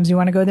 Right. Sometimes you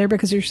want to go there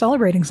because you're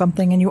celebrating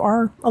something and you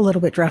are a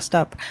little bit dressed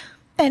up,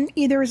 and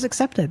either is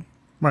accepted.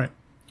 Right.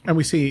 And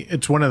we see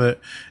it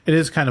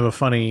is kind of a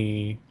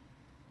funny,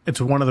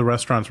 it's one of the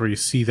restaurants where you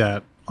see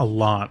that a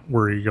lot,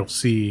 where you'll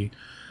see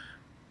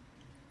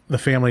the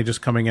family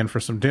just coming in for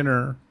some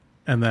dinner,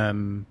 and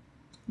then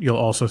you'll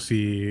also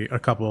see a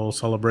couple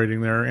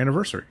celebrating their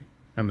anniversary,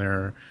 and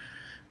they're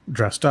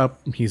dressed up.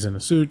 He's in a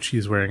suit,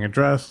 she's wearing a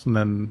dress, and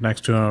then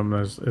next to him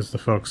is the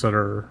folks that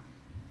are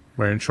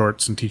wearing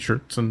shorts and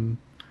t-shirts, and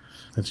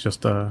it's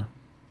just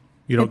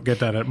you don't get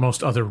that at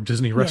most other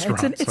Disney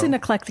restaurants. It's an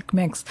eclectic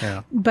mix.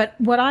 Yeah. But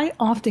what I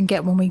often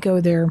get when we go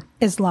there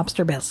is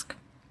lobster bisque.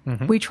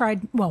 Mm-hmm.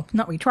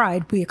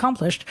 We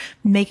accomplished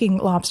making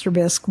lobster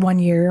bisque one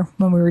year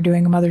when we were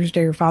doing a Mother's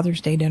Day or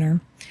Father's Day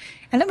dinner.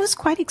 And it was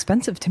quite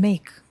expensive to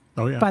make.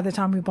 Oh, yeah. By the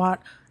time we bought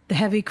the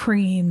heavy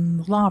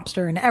cream,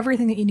 lobster, and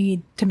everything that you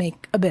need to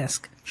make a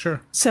bisque.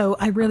 Sure. So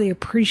I really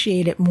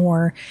appreciate it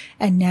more.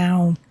 And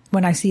now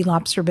when I see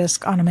lobster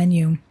bisque on a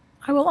menu,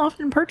 I will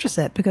often purchase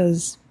it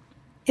because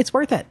it's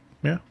worth it.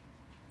 Yeah.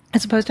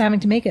 As opposed to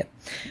having to make it.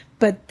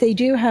 But they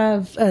do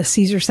have a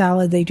Caesar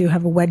salad. They do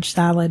have a wedge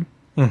salad.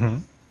 Mm-hmm.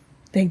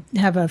 They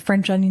have a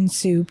French onion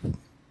soup.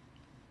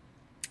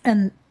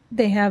 And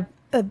they have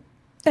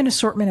an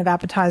assortment of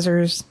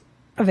appetizers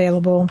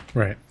available.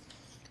 Right.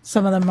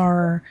 Some of them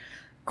are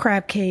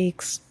crab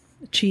cakes,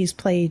 cheese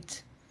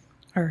plate,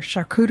 or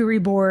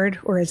charcuterie board,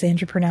 or as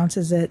Andrew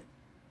pronounces it.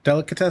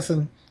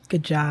 Delicatessen.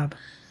 Good job.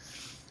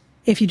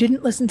 If you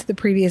didn't listen to the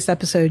previous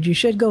episode, you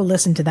should go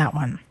listen to that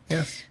one.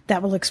 Yes.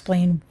 That will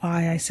explain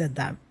why I said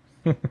that.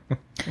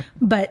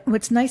 But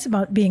what's nice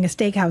about being a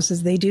steakhouse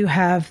is they do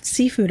have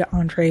seafood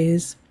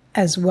entrees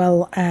as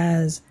well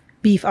as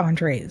beef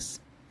entrees.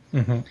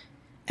 Mm-hmm.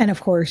 And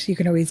of course, you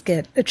can always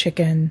get a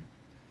chicken.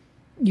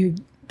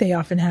 They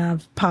often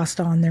have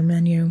pasta on their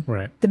menu.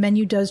 Right. The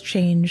menu does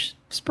change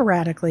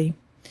sporadically.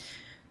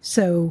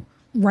 So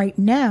right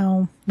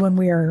now, when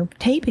we are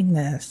taping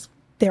this,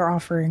 they're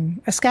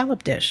offering a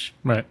scallop dish.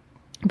 Right.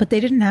 But they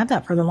didn't have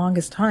that for the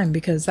longest time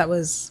because that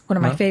was one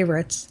of my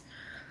favorites.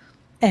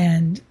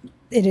 And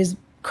it is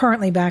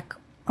currently back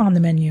on the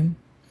menu,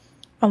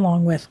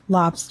 along with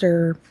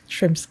lobster,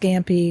 shrimp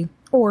scampi,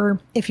 or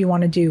if you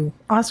want to do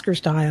Oscar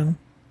style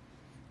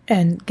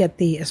and get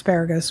the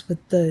asparagus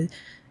with the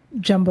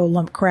jumbo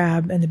lump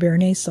crab and the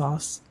béarnaise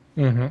sauce.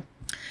 Mm-hmm.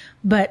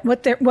 But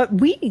what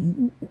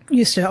we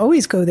used to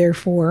always go there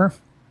for,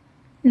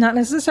 not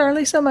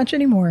necessarily so much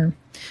anymore,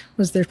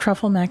 was their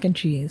truffle mac and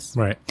cheese.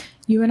 Right.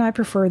 You and I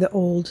prefer the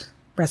old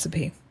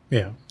recipe.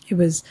 Yeah. It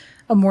was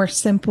a more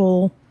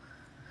simple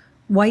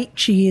white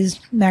cheese,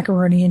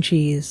 macaroni and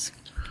cheese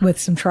with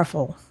some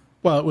truffle.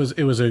 Well, it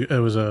was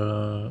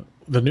the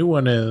new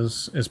one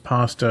is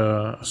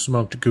pasta,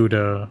 smoked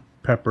Gouda,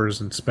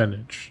 peppers, and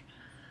spinach.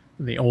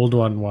 The old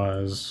one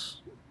was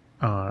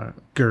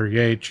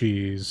Gruyere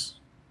cheese,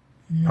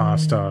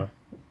 pasta,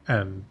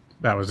 and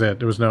that was it.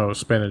 There was no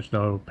spinach,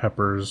 no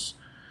peppers.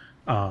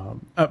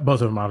 Both of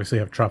them obviously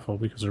have truffle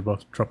because they're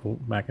both truffle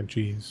mac and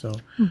cheese. So,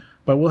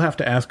 but we'll have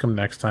to ask them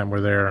next time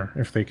we're there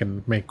if they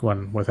can make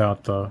one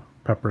without the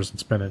peppers and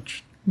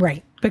spinach.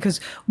 Right, because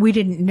we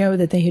didn't know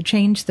that they had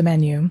changed the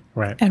menu.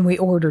 Right. And we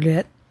ordered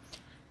it,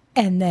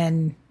 and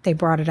then they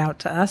brought it out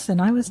to us,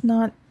 and I was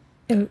not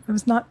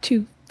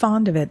too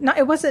fond of it. No,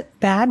 it wasn't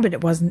bad, but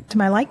it wasn't to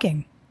my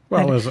liking.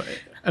 Well,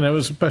 it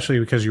was especially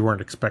because you weren't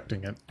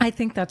expecting it. I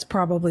think that's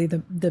probably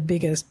the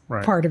biggest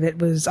Right. part of it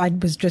was I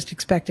was just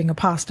expecting a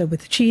pasta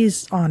with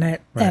cheese on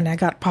it, Right. and I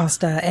got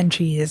pasta and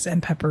cheese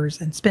and peppers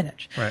and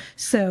spinach. Right.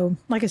 So,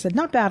 like I said,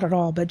 not bad at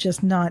all, but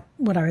just not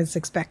what I was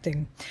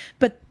expecting.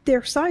 But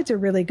their sides are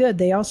really good.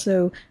 They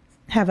also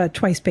have a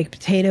twice baked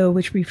potato,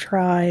 which we've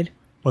tried.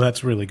 Well,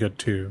 that's really good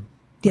too.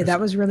 Yeah,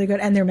 that was really good,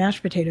 and their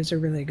mashed potatoes are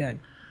really good.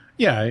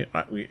 Yeah,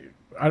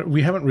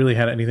 we haven't really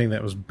had anything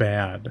that was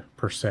bad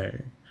per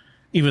se.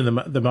 Even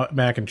the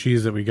mac and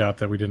cheese that we got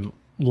that we didn't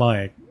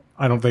like,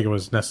 I don't think it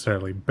was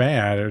necessarily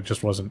bad. It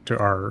just wasn't to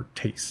our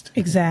taste.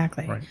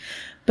 Exactly. Right.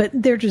 But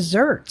their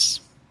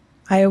desserts,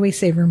 I always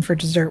save room for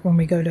dessert when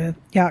we go to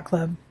Yacht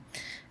Club.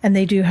 And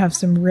they do have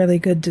some really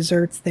good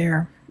desserts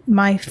there.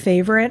 My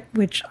favorite,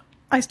 which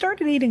I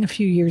started eating a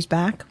few years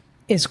back,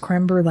 is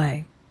creme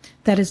brulee.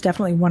 That is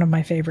definitely one of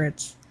my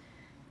favorites.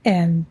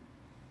 And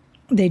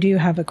they do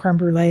have a creme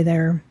brulee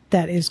there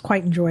that is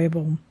quite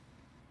enjoyable.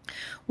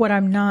 What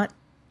I'm not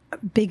a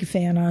big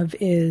fan of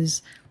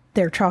is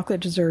their chocolate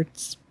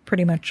desserts.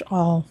 Pretty much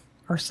all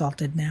are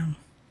salted now.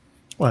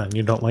 Well, and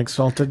you don't like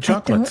salted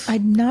chocolates.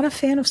 I'm not a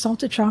fan of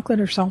salted chocolate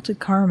or salted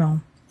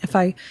caramel.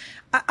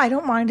 I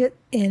don't mind it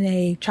in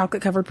a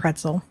chocolate covered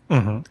pretzel,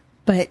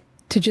 but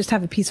to just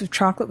have a piece of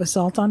chocolate with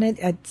salt on it,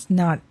 it's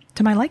not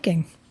to my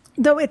liking.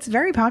 Though it's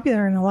very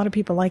popular and a lot of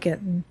people like it.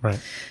 Right.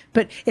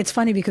 But it's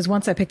funny because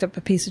once I picked up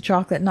a piece of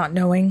chocolate not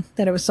knowing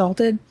that it was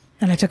salted,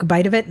 and I took a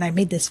bite of it and I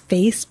made this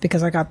face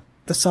because I got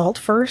the salt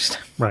first.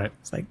 Right.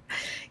 It's like,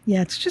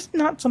 yeah, it's just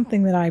not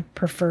something that I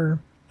prefer.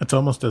 It's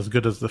almost as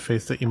good as the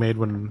face that you made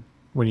when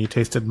you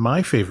tasted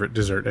my favorite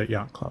dessert at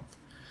Yacht Club.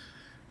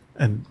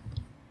 And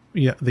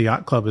yeah, the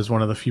Yacht Club is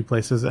one of the few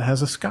places that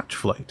has a Scotch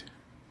flight.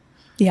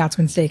 The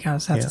Yachtsman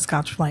Steakhouse has Yeah. a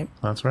Scotch flight.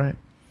 That's right.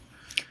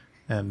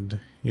 And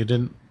you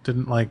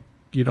don't like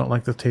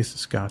the taste of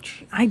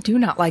Scotch. I do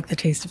not like the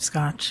taste of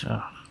Scotch.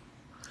 Oh,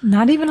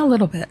 Not even a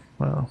little bit.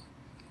 well,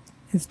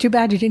 It's too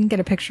bad you didn't get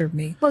a picture of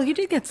me. Well, you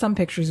did get some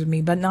pictures of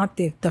me, but not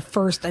the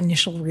first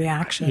initial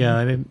reaction. Yeah,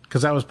 I didn't,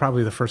 because that was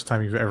probably the first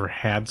time you've ever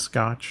had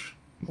scotch,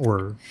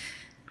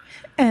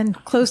 and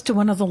close to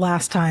one of the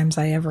last times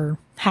I ever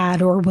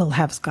had or will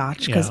have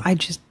scotch, because I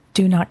just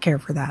do not care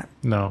for that.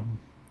 No,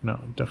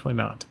 definitely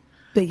not.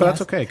 But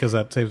that's okay, because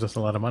that saves us a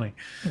lot of money.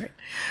 Right.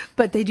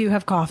 But they do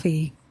have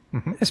coffee,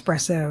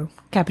 espresso,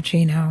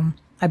 cappuccino.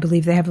 I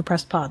believe they have a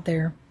pressed pot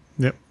there.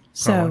 Yep.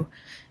 So probably.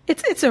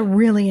 it's a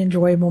really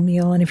enjoyable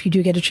meal. And if you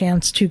do get a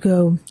chance to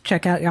go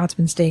check out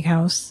Yachtsman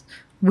Steakhouse,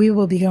 we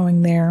will be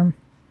going there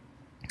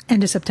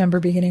end of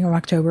September, beginning of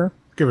October.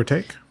 Give or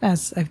take.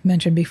 As I've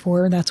mentioned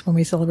before, that's when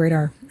we celebrate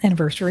our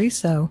anniversary.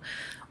 So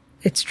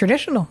it's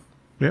traditional.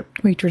 Yep.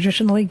 We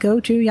traditionally go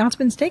to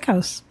Yachtsman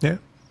Steakhouse. Yeah.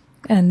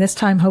 And this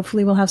time,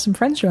 hopefully, we'll have some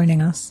friends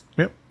joining us.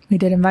 Yep. We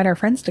did invite our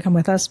friends to come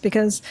with us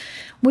because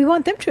we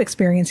want them to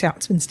experience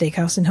Yachtsman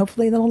Steakhouse, and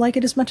hopefully they'll like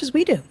it as much as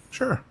we do.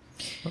 Sure.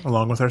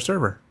 Along with our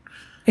server.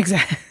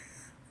 Exactly.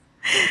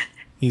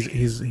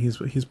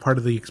 He's part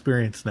of the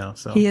experience now.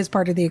 So he is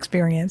part of the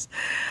experience.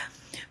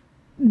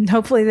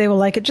 Hopefully they will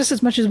like it just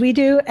as much as we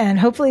do, and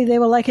hopefully they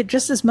will like it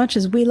just as much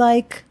as we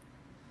like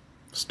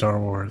Star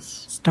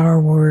Wars. Star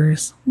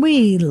Wars.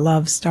 We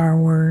love Star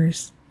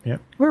Wars.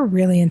 Yep. We're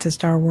really into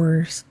Star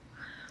Wars.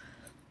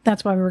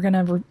 That's why we're going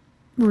to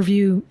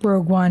review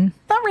Rogue One.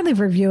 Not really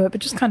review it, but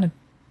just kind of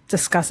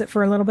discuss it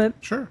for a little bit.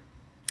 Sure.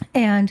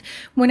 And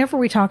whenever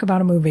we talk about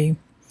a movie,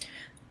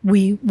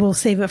 we will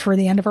save it for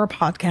the end of our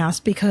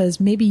podcast because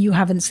maybe you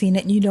haven't seen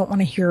it and you don't want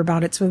to hear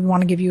about it. So we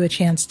want to give you a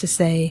chance to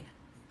say,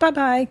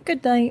 bye-bye,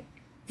 good night.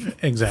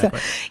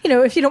 Exactly.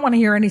 So, if you don't want to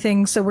hear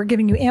anything, so we're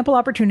giving you ample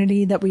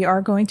opportunity that we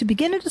are going to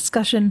begin a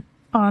discussion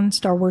on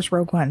Star Wars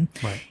Rogue One.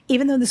 Right.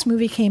 Even though this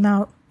movie came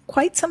out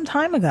quite some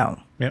time ago.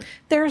 Yep.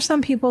 There are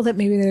some people that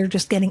maybe they're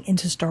just getting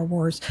into Star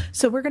Wars.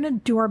 So we're going to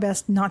do our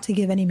best not to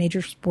give any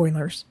major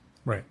spoilers.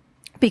 Right.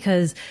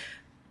 Because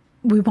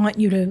we want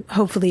you to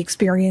hopefully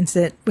experience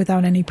it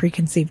without any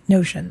preconceived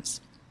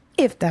notions.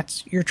 If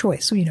that's your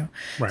choice,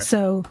 Right.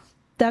 So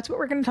that's what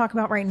we're going to talk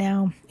about right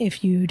now.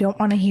 If you don't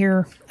want to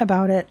hear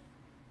about it,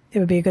 it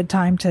would be a good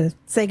time to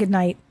say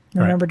goodnight.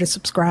 Remember to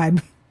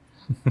subscribe.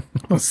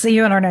 We'll see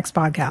you in our next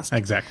podcast.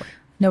 Exactly.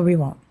 No, we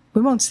won't.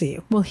 We won't see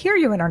you. We'll hear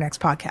you in our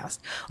next podcast.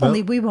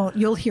 Only we won't.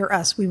 You'll hear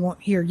us. We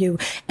won't hear you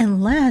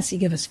unless you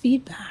give us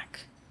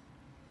feedback.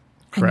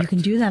 Correct. And you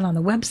can do that on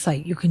the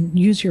website. You can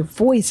use your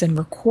voice and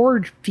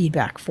record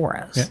feedback for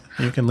us.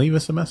 Yeah. You can leave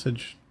us a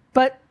message.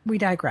 But we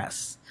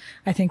digress.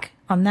 I think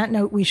on that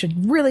note, we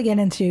should really get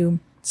into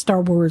Star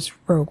Wars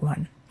Rogue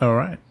One. All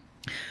right.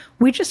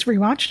 We just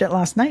rewatched it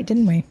last night,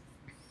 didn't we?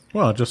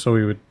 Well, just so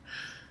we would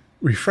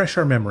refresh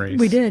our memories.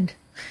 We did.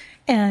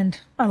 And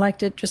I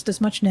liked it just as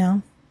much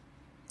now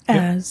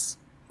as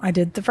I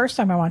did the first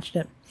time I watched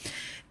it.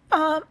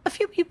 A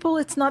few people,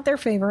 it's not their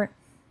favorite.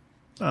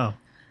 Oh.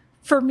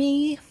 For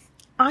me,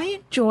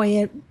 I enjoy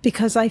it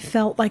because I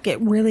felt like it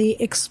really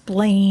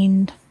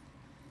explained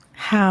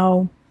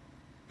how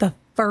the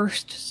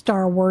first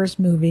Star Wars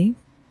movie,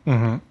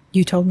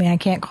 you told me I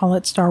can't call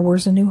it Star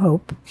Wars A New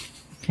Hope,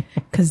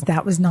 because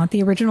that was not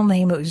the original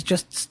name. It was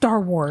just Star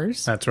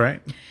Wars. That's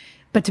right.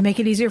 But to make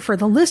it easier for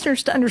the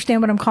listeners to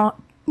understand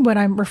what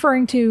I'm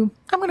referring to,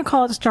 I'm going to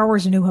call it Star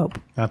Wars A New Hope.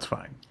 That's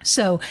fine.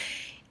 So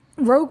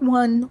Rogue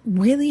One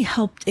really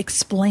helped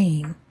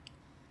explain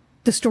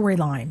the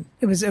storyline.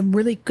 It was a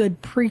really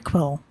good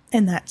prequel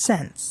in that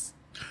sense.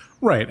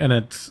 Right. And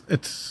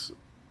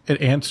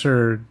it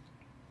answered,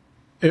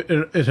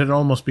 it had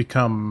almost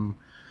become,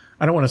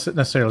 I don't want to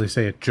necessarily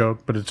say a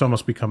joke, but it's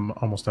almost become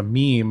almost a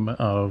meme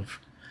of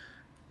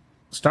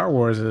Star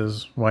Wars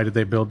is, why did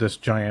they build this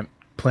giant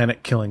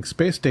planet-killing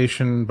space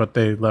station, but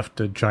they left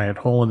a giant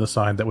hole in the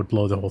side that would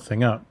blow the whole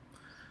thing up?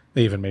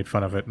 They even made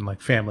fun of it in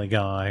like Family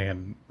Guy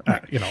and,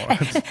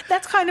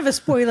 That's kind of a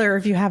spoiler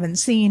if you haven't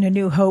seen A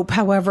New Hope.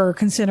 However,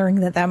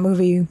 considering that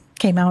movie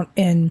came out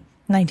in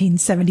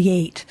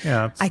 1978,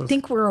 I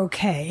think we're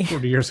okay.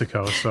 40 years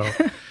ago.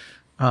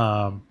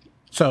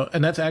 So,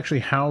 and that's actually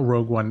how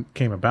Rogue One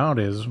came about.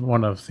 Is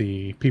one of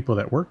the people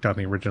that worked on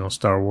the original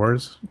Star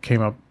Wars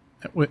came up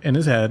in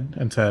his head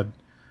and said,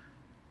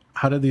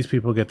 how did these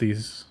people get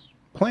these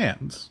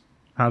plans?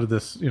 How did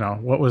this,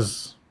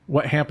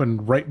 what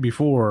happened right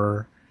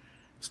before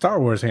Star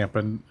Wars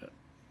happened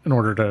in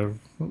order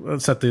to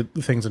set the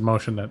things in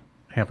motion that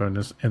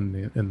happened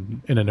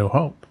in A New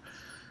Hope?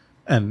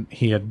 And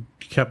he had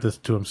kept this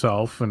to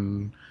himself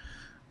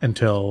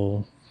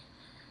until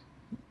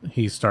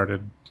he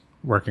started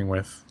working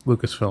with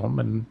Lucasfilm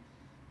and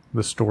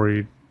the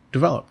story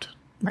developed.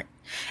 Right.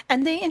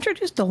 And they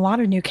introduced a lot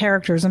of new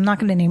characters. I'm not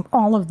going to name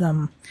all of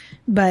them,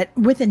 but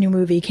with the new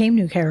movie came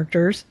new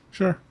characters.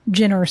 Sure.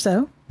 Jyn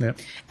Erso. Yep.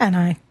 And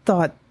I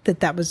thought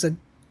that was a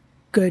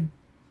good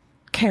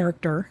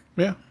character.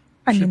 Yeah.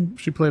 I mean,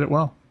 she played it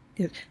well.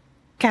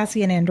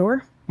 Cassian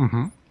Andor.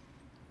 Mm-hmm.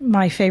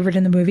 My favorite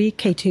in the movie,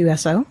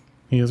 K2SO.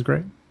 He is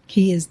great.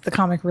 He is the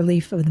comic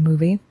relief of the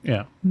movie.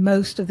 Yeah.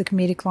 Most of the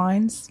comedic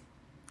lines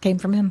came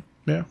from him.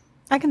 Yeah.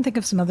 I can think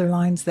of some other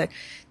lines that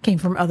came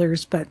from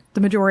others, but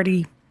the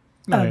majority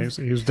No,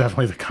 he was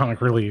definitely the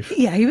comic relief.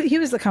 Yeah, he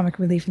was the comic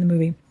relief in the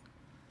movie.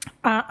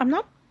 I'm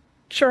not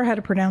sure how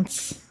to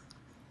pronounce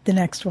the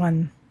next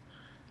one.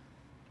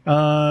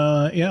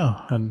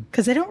 Yeah.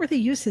 Because they don't really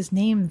use his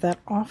name that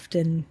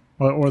often.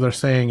 Or they're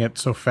saying it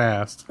so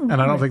fast. And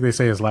I don't think they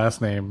say his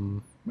last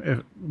name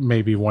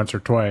maybe once or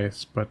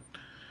twice, but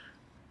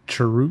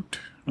Charut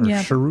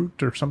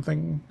or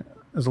something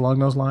is along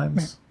those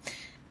lines. Right.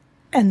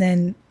 And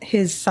then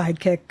his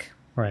sidekick.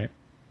 Right.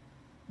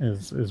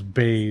 Is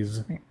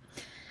Baze. Right.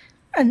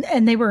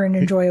 And they were an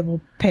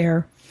enjoyable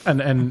pair.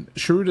 And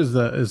Charut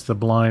is the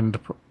blind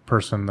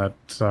person that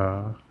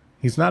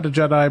he's not a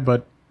Jedi,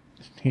 but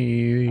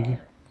he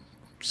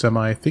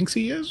semi thinks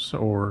he is,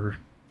 or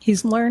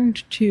he's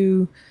learned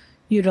to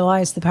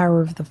utilize the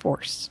power of the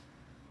Force.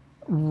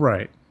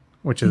 Right,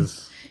 which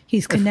is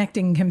he's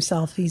connecting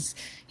himself. He's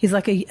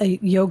like a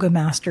yoga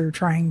master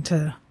trying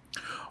to.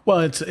 Well,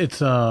 it's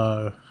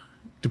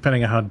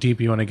depending on how deep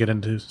you want to get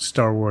into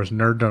Star Wars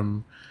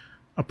nerddom,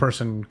 a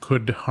person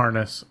could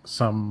harness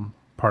some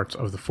parts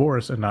of the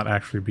Force and not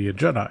actually be a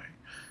Jedi.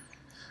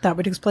 That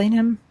would explain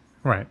him,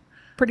 right,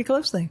 pretty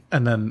closely.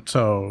 And then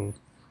so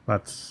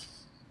that's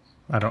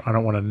I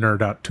don't want to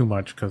nerd out too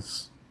much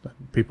because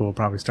people will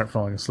probably start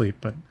falling asleep.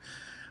 But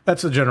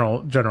that's the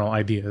general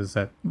idea, is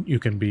that you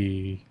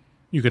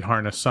can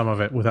harness some of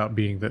it without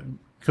being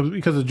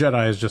because the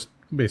Jedi is just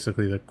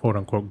basically the quote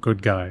unquote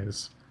good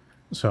guys.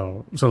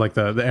 So like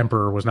the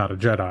Emperor was not a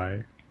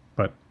Jedi,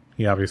 but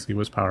he obviously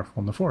was powerful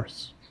in the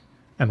Force.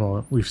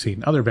 And we've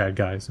seen other bad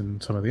guys in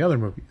some of the other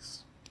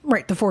movies.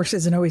 Right, the Force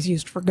isn't always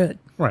used for good.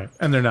 Right,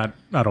 and they're not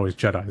always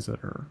Jedis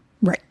that are...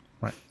 Right.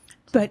 Right.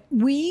 But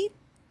we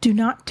do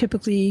not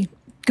typically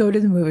go to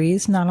the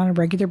movies, not on a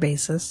regular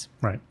basis.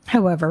 Right.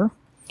 However,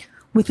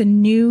 with the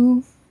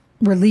new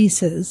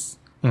releases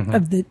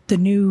of the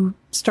new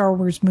Star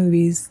Wars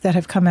movies that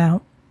have come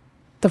out,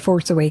 The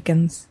Force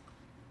Awakens,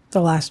 The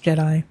Last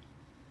Jedi,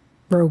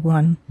 Rogue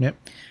One, Yep.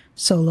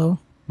 Solo,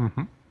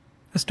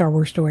 A Star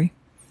Wars Story,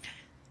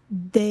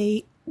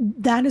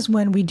 that is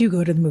when we do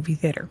go to the movie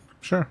theater.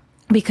 Sure.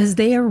 Because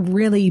they are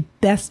really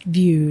best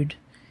viewed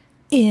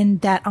in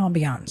that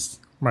ambiance.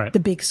 Right. The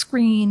big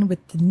screen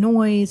with the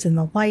noise and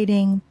the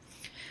lighting.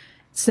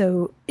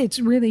 So it's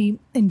really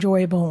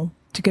enjoyable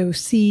to go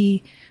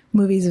see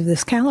movies of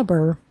this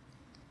caliber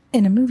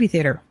in a movie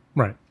theater.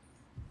 Right.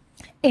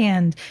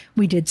 And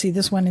we did see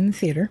this one in the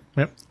theater.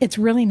 Yep. It's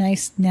really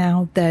nice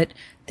now that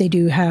they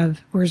do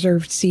have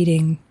reserved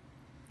seating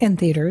in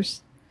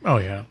theaters. Oh,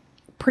 yeah.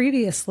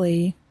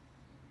 Previously,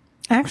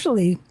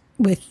 actually,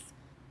 with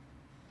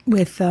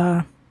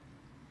The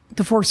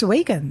Force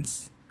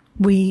Awakens,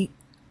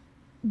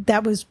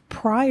 that was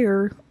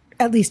prior,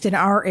 at least in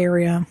our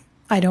area.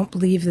 I don't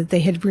believe that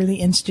they had really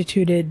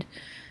instituted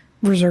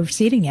reserved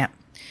seating yet.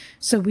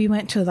 So we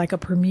went to like a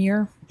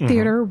premiere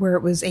theater where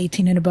it was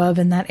 18 and above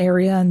in that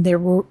area, and there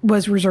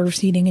was reserved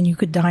seating, and you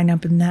could dine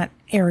up in that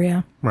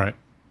area. Right.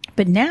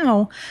 But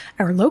now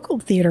our local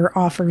theater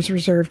offers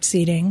reserved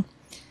seating,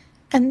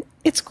 and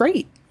it's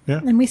great. Yeah.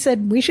 And we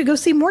said we should go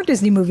see more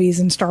Disney movies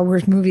and Star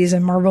Wars movies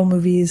and Marvel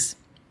movies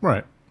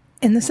Right.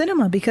 in the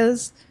cinema,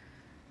 because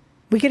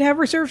we could have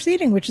reserved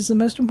seating, which is the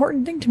most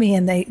important thing to me,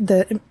 and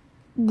the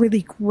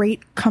really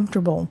great,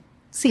 comfortable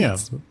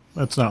seats.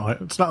 Yeah. It's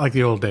not like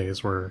the old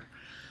days where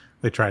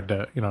they tried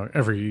to,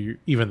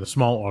 even the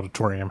small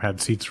auditorium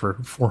had seats for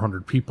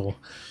 400 people.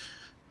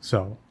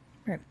 So.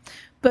 Right.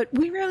 But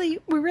we really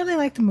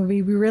liked the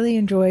movie. We really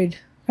enjoyed.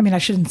 I mean, I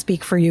shouldn't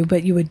speak for you,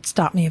 but you would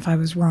stop me if I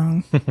was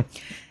wrong.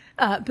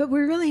 But we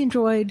really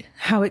enjoyed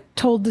how it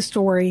told the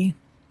story.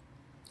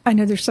 I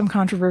know there's some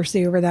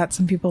controversy over that.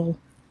 Some people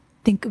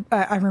think,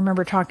 I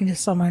remember talking to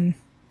someone,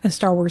 a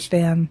Star Wars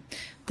fan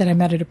that I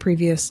met at a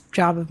previous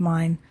job of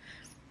mine,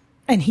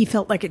 and he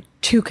felt like it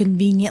too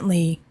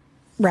conveniently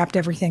wrapped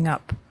everything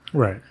up.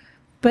 Right.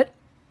 But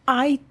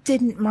I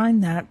didn't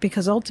mind that,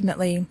 because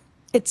ultimately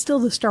it's still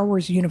the Star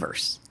Wars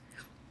universe.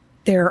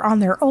 They're on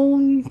their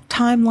own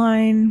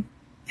timeline,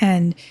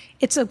 and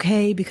it's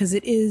okay because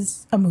it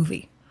is a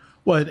movie.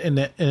 Well, in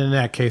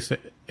that case,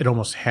 it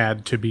almost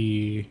had to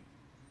be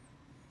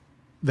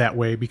that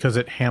way, because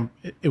it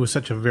was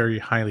such a very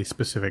highly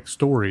specific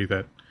story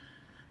that,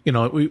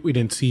 we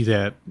didn't see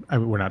that. I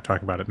mean, we're not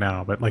talking about it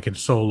now, but like in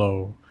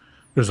Solo,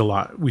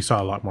 we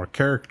saw a lot more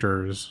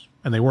characters,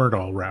 and they weren't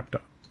all wrapped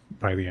up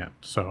by the end.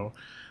 So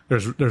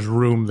there's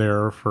room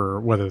there for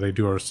whether they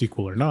do a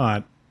sequel or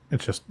not.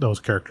 It's just those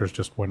characters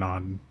just went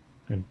on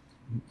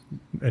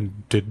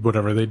and did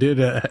whatever they did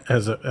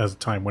as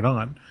time went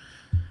on.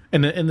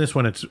 And in this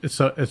one, it's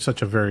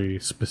such a very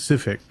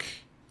specific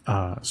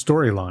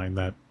storyline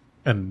that,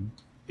 and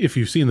if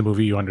you've seen the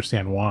movie, you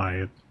understand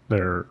why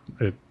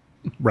it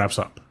wraps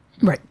up.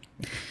 Right.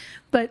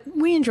 But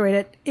we enjoyed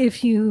it.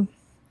 If you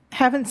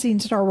haven't seen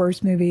Star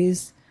Wars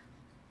movies,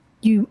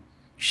 you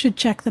should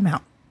check them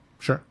out.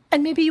 Sure.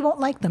 And maybe you won't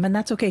like them, and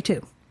that's okay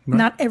too. Right.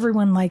 Not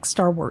everyone likes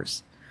Star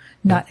Wars.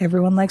 Not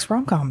everyone likes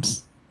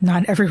rom-coms.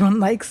 Not everyone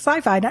likes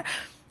sci-fi.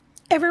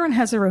 Everyone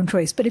has their own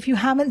choice. But if you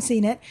haven't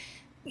seen it,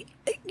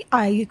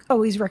 I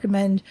always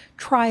recommend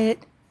try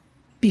it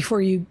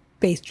before you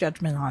base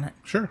judgment on it.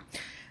 Sure.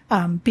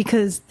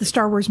 Because the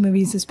Star Wars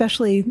movies,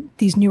 especially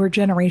these newer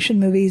generation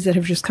movies that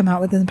have just come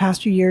out within the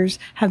past few years,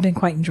 have been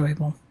quite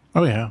enjoyable.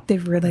 Oh, yeah.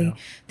 They've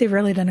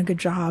really done a good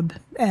job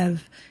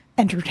of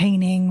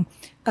entertaining,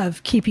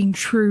 of keeping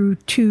true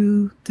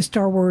to the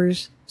Star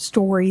Wars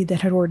story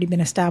that had already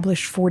been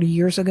established 40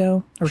 years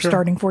ago, or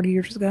starting 40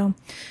 years ago.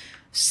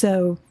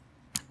 So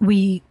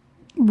we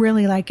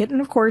really like it. And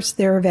of course,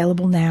 they're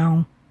available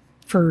now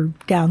for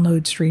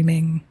download,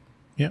 streaming,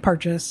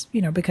 purchase,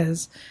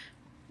 because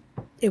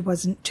it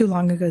wasn't too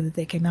long ago that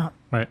they came out.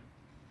 Right.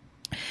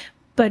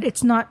 But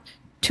it's not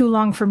too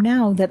long from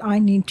now that I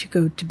need to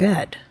go to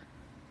bed.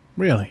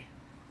 Really?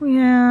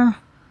 Yeah.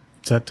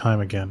 It's that time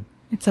again.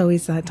 It's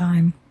always that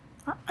time.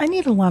 I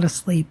need a lot of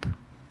sleep.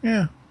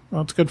 Yeah.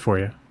 Well, it's good for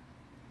you.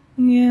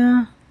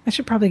 Yeah. I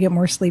should probably get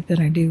more sleep than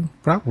I do.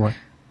 Probably.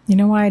 You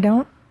know why I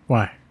don't?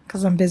 Why?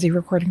 Because I'm busy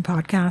recording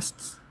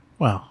podcasts.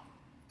 Well.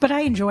 But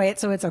I enjoy it,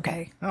 so it's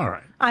okay. All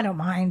right. I don't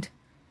mind.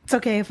 It's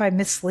okay if I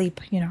miss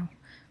sleep,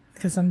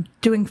 because I'm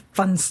doing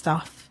fun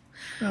stuff.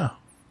 Oh.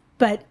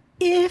 But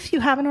if you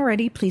haven't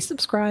already, please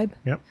subscribe.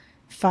 Yep.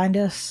 Find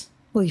us.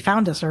 Well, you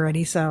found us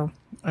already, so.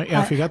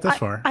 If you got this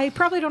far. I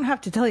probably don't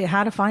have to tell you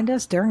how to find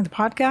us during the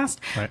podcast.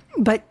 Right.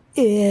 But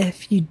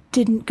if you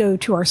didn't go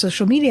to our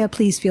social media,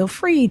 please feel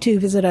free to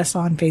visit us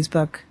on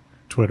Facebook,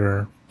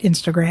 Twitter,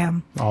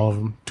 Instagram. All of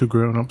them. 2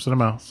 grown-ups and a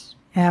mouse.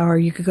 Or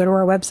you could go to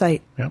our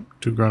website. Yep.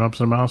 2 grown-ups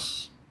and a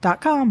mouse.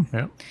 .com.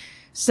 Yep.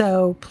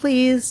 So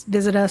please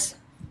visit us.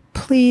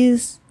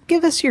 Please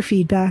give us your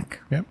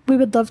feedback. Yep. We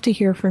would love to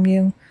hear from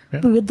you.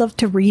 Yep. We would love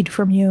to read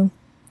from you.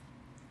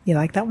 You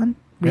like that one?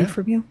 Read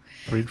from you?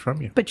 Read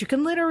from you. But you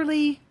can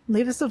literally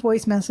leave us a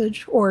voice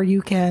message, or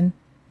you can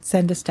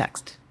send us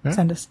text. Yeah.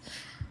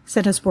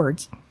 Send us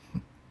words.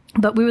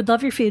 But we would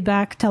love your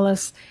feedback. Tell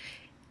us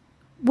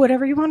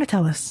whatever you want to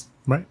tell us.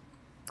 Right.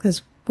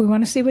 Because we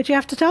want to see what you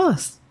have to tell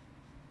us.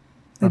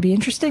 It'd be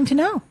interesting to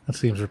know. That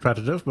seems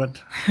repetitive,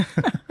 but...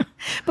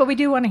 But we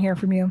do want to hear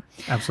from you.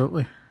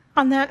 Absolutely.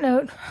 On that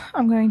note,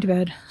 I'm going to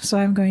bed, so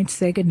I'm going to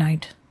say good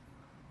night.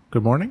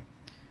 Good morning?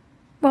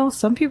 Well,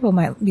 some people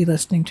might be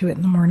listening to it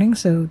in the morning,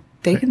 so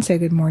they can say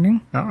good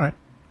morning. All right.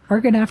 Or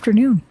good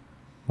afternoon.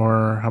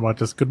 Or how about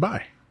just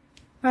goodbye?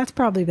 That's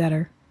probably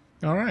better.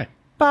 All right.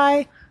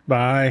 Bye.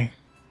 Bye.